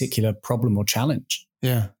approaching a particular problem or challenge.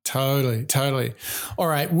 Yeah, totally. All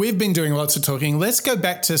right, we've been doing lots of talking. Let's go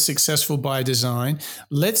back to successful by design.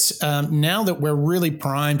 Let's, now that we're really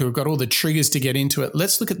primed, we've got all the triggers to get into it,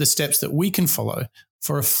 let's look at the steps that we can follow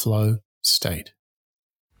for a flow state.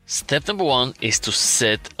 Step number 1 is to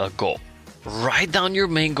set a goal. Write down your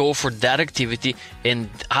main goal for that activity and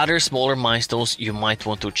other smaller milestones you might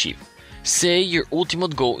want to achieve. Say your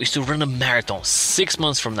ultimate goal is to run a marathon 6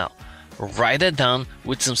 months from now. Write that down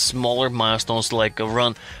with some smaller milestones like a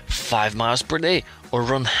run 5 miles per day or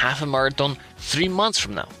run half a marathon 3 months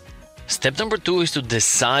from now. Step number 2 is to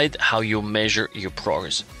decide how you measure your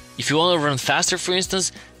progress. If you want to run faster, for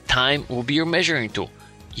instance, time will be your measuring tool.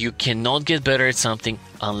 You cannot get better at something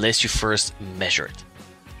unless you first measure it.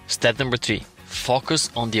 Step number 3,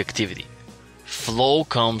 focus on the activity. Flow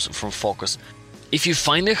comes from focus. If you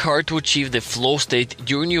find it hard to achieve the flow state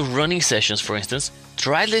during your running sessions, for instance,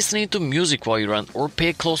 try listening to music while you run, or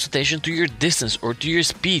pay close attention to your distance or to your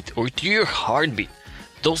speed or to your heartbeat.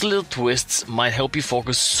 Those little twists might help you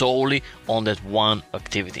focus solely on that one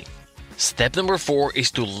activity. Step number 4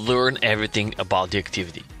 is to learn everything about the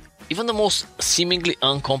activity. Even the most seemingly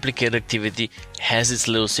uncomplicated activity has its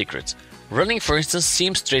little secrets. Running, for instance,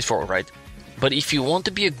 seems straightforward, right? But if you want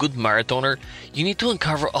to be a good marathoner, you need to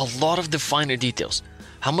uncover a lot of the finer details.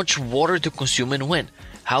 How much water to consume and when,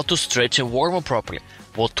 how to stretch and warm up properly,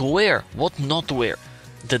 what to wear, what not to wear.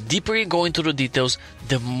 The deeper you go into the details,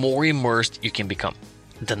 the more immersed you can become.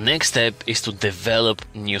 The next step is to develop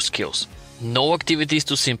new skills. No activity is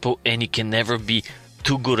too simple and you can never be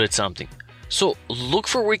too good at something. So look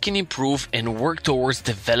for where you can improve and work towards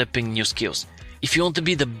developing new skills. If you want to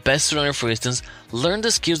be the best runner, for instance, learn the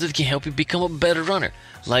skills that can help you become a better runner,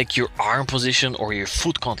 like your arm position or your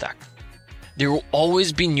foot contact. There will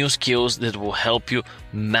always be new skills that will help you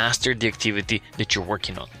master the activity that you're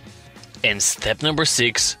working on. And step number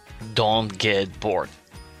 6, don't get bored.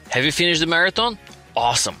 Have you finished the marathon?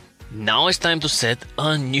 Awesome! Now it's time to set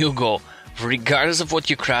a new goal. Regardless of what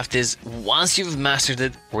your craft is, once you've mastered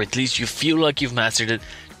it, or at least you feel like you've mastered it,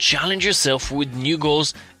 challenge yourself with new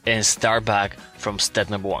goals and start back from step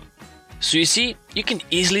number 1. So you see, you can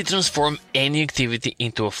easily transform any activity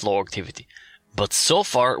into a flow activity. But so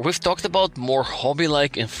far, we've talked about more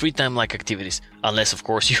hobby-like and free time-like activities, unless of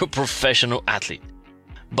course you're a professional athlete.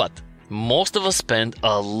 But most of us spend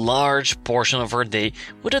a large portion of our day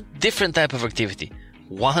with a different type of activity,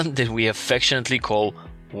 one that we affectionately call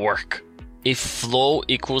work. If flow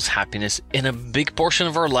equals happiness and a big portion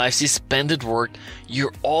of our lives is spent at work,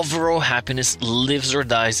 your overall happiness lives or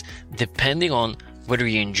dies depending on whether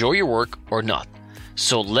you enjoy your work or not.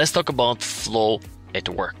 So let's talk about flow at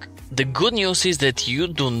work. The good news is that you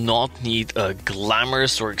do not need a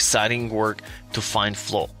glamorous or exciting work to find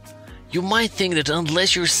flow. You might think that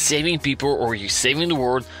unless you're saving people or you're saving the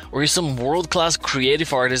world or you're some world-class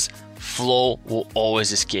creative artist, flow will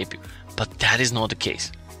always escape you. But that is not the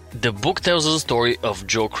case. The book tells us a story of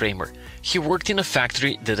Joe Kramer. He worked in a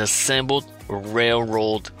factory that assembled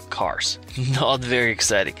railroad cars. Not very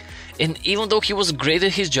exciting. And even though he was great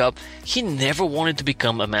at his job, he never wanted to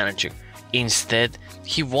become a manager. Instead,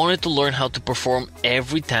 he wanted to learn how to perform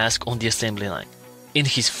every task on the assembly line. In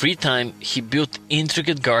his free time, he built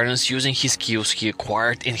intricate gardens using his skills he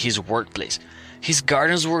acquired in his workplace. His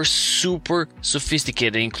gardens were super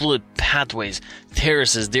sophisticated, included pathways,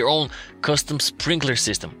 terraces, their own custom sprinkler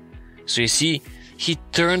system. So you see, he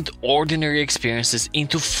turned ordinary experiences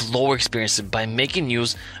into flow experiences by making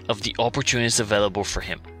use of the opportunities available for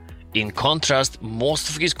him. In contrast, most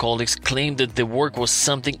of his colleagues claimed that the work was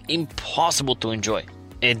something impossible to enjoy.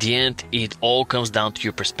 At the end, it all comes down to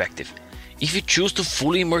your perspective. If you choose to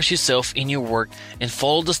fully immerse yourself in your work and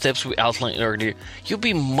follow the steps we outlined earlier, you'll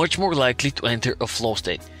be much more likely to enter a flow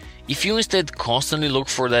state. If you instead constantly look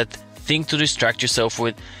for that thing to distract yourself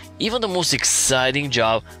with, even the most exciting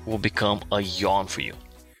job will become a yawn for you.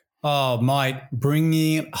 Oh, Mike,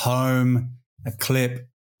 bringing home a clip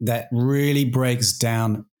that really breaks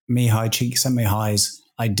down Csikszentmihalyi's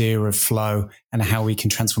idea of flow and how we can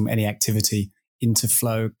transform any activity into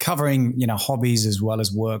flow, covering, hobbies as well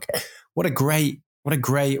as work. What a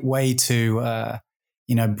great way to,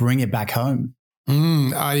 bring it back home.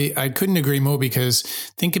 I couldn't agree more, because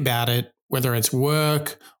think about it, whether it's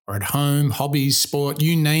work or at home, hobbies, sport,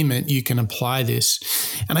 you name it, you can apply this.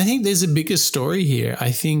 And I think there's a bigger story here.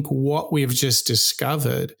 I think what we've just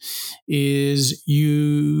discovered is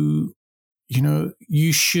you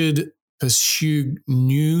should pursue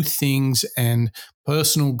new things and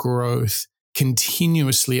personal growth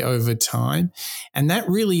continuously over time. And that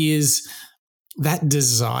really is, that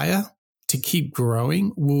desire to keep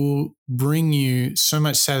growing will bring you so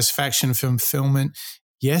much satisfaction, fulfillment.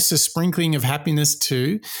 Yes, a sprinkling of happiness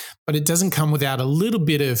too, but it doesn't come without a little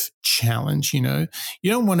bit of challenge. You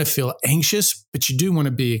don't want to feel anxious, but you do want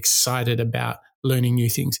to be excited about learning new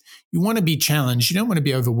things. You want to be challenged. You don't want to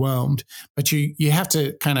be overwhelmed, but you have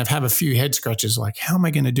to kind of have a few head scratches like, how am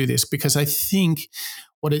I going to do this? Because I think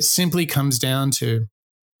What it simply comes down to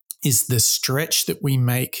is the stretch that we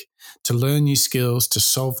make to learn new skills, to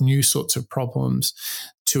solve new sorts of problems,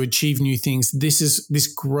 to achieve new things.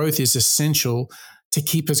 This growth is essential to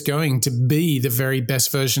keep us going, to be the very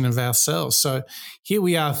best version of ourselves. So here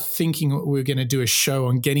we are thinking we're going to do a show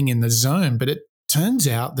on getting in the zone, but it turns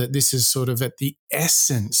out that this is sort of at the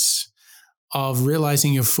essence of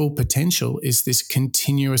realizing your full potential, is this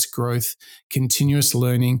continuous growth, continuous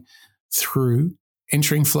learning through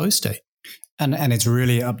entering flow state. And it's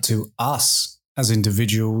really up to us as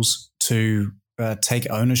individuals to take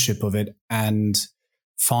ownership of it and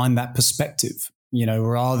find that perspective,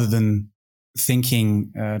 rather than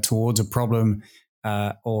thinking towards a problem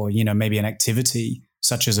or, maybe an activity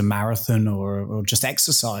such as a marathon or just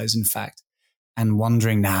exercise, in fact, and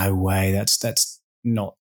wondering, no way, that's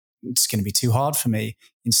not, it's going to be too hard for me.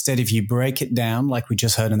 Instead, if you break it down, like we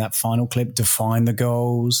just heard in that final clip, define the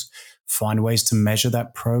goals, find ways to measure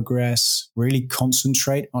that progress, really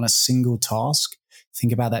concentrate on a single task,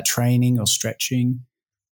 think about that training or stretching,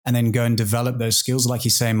 and then go and develop those skills. Like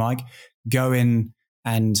you say, Mike, go in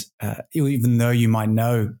and even though you might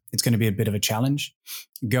know it's going to be a bit of a challenge,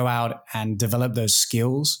 go out and develop those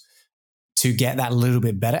skills to get that a little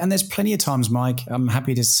bit better. And there's plenty of times, Mike, I'm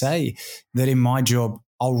happy to say that in my job,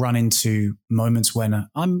 I'll run into moments when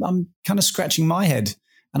I'm kind of scratching my head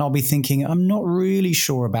and I'll be thinking, I'm not really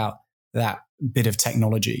sure about that bit of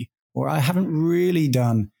technology, or I haven't really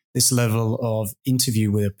done this level of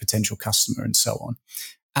interview with a potential customer and so on.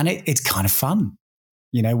 And it's kind of fun,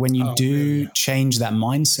 when you really change that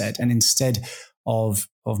mindset, and instead of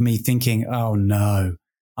me thinking, oh no,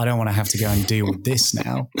 I don't want to have to go and deal with this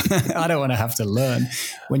now. I don't want to have to learn.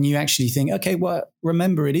 When you actually think, okay, well,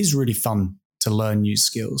 remember, it is really fun to learn new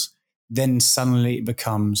skills, then suddenly it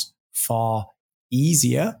becomes far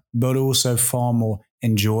easier, but also far more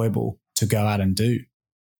enjoyable to go out and do.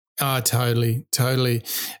 Totally.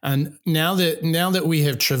 And now that we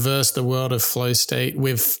have traversed the world of flow state,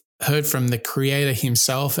 we've heard from the creator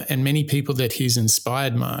himself and many people that he's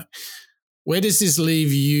inspired, Mark. Where does this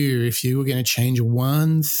leave you if you were going to change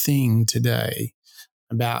one thing today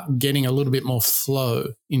about getting a little bit more flow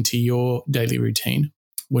into your daily routine?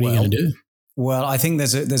 What are you going to do? Well, I think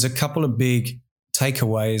there's a couple of big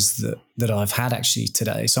takeaways that I've had actually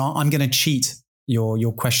today. So I'm going to cheat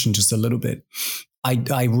your question just a little bit.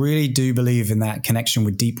 I really do believe in that connection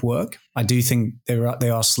with deep work. I do think they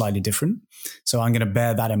are slightly different. So I'm going to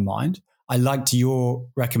bear that in mind. I liked your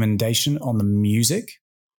recommendation on the music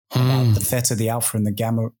about the theta, the alpha, and the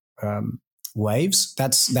gamma waves.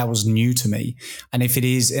 That was new to me. And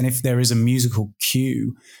if there is a musical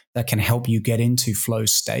cue that can help you get into flow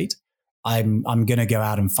state, I'm going to go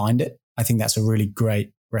out and find it. I think that's a really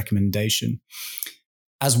great recommendation,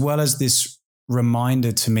 as well as this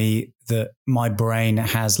reminder to me that my brain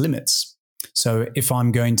has limits. So if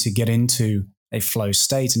I'm going to get into a flow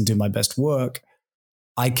state and do my best work,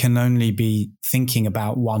 I can only be thinking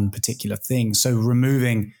about one particular thing. So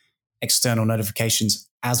removing external notifications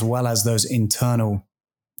as well as those internal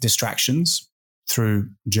distractions through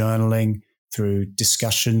journaling, through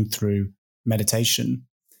discussion, through meditation,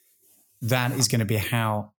 that is going to be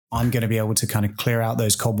how I'm going to be able to kind of clear out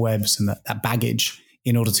those cobwebs and that baggage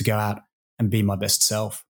in order to go out and be my best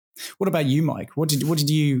self. What about you, Mike? What did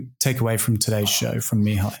you take away from today's show from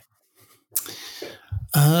Mihaly?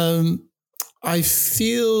 I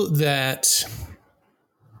feel that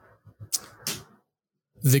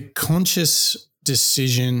the conscious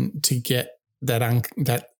decision to get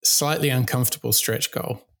that slightly uncomfortable stretch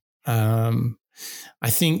goal. I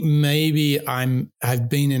think maybe I've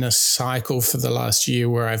been in a cycle for the last year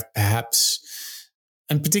where I've perhaps,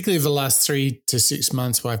 and particularly the last 3 to 6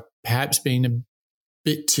 months, where I've perhaps been a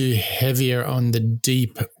bit too heavier on the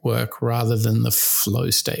deep work rather than the flow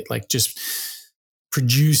state, like just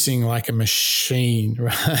producing like a machine,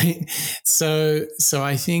 right? So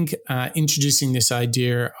I think introducing this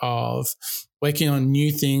idea of working on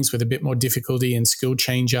new things with a bit more difficulty and skill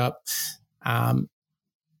change up,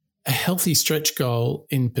 a healthy stretch goal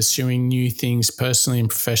in pursuing new things personally and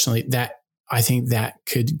professionally, that I think that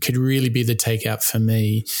could really be the takeout for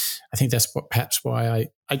me. I think that's perhaps why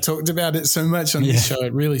I talked about it so much on this show.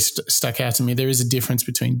 It really stuck out to me. There is a difference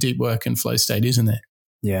between deep work and flow state, isn't there?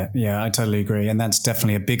 Yeah, I totally agree. And that's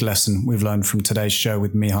definitely a big lesson we've learned from today's show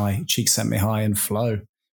with Mihaly, Csikszentmihalyi, and flow.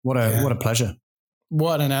 What a pleasure.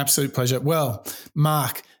 What an absolute pleasure. Well,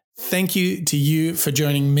 Mark, thank you to you for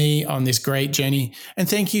joining me on this great journey. And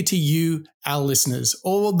thank you to you, our listeners,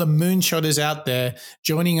 all the moonshotters out there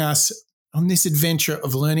joining us on this adventure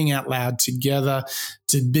of learning out loud together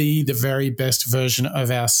to be the very best version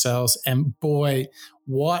of ourselves. And boy,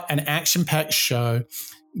 what an action-packed show.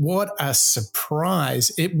 What a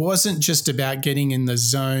surprise. It wasn't just about getting in the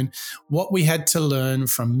zone. What we had to learn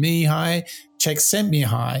from Mihaly,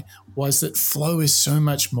 Csikszentmihalyi, was that flow is so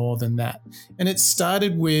much more than that. And it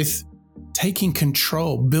started with taking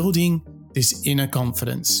control, building this inner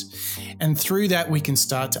confidence. And through that, we can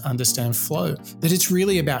start to understand flow, that it's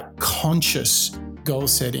really about conscious goal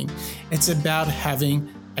setting. It's about having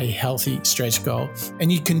a healthy stretch goal. And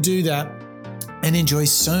you can do that and enjoy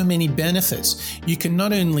so many benefits. You can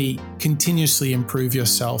not only continuously improve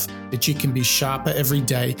yourself, but you can be sharper every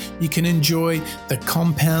day. You can enjoy the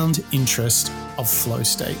compound interest of flow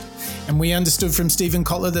state. And we understood from Stephen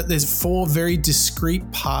Kotler that there's 4 very discrete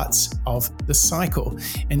parts of the cycle,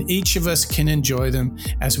 and each of us can enjoy them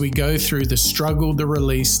as we go through the struggle, the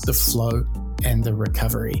release, the flow, and the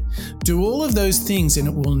recovery. Do all of those things and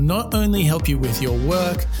it will not only help you with your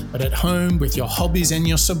work, but at home, with your hobbies and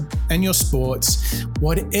your sports.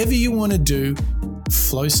 Whatever you want to do,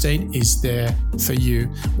 flow state is there for you.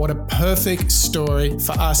 What a perfect story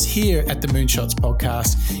for us here at the Moonshots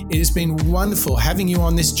podcast. It has been wonderful having you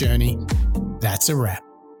on this journey. That's a wrap.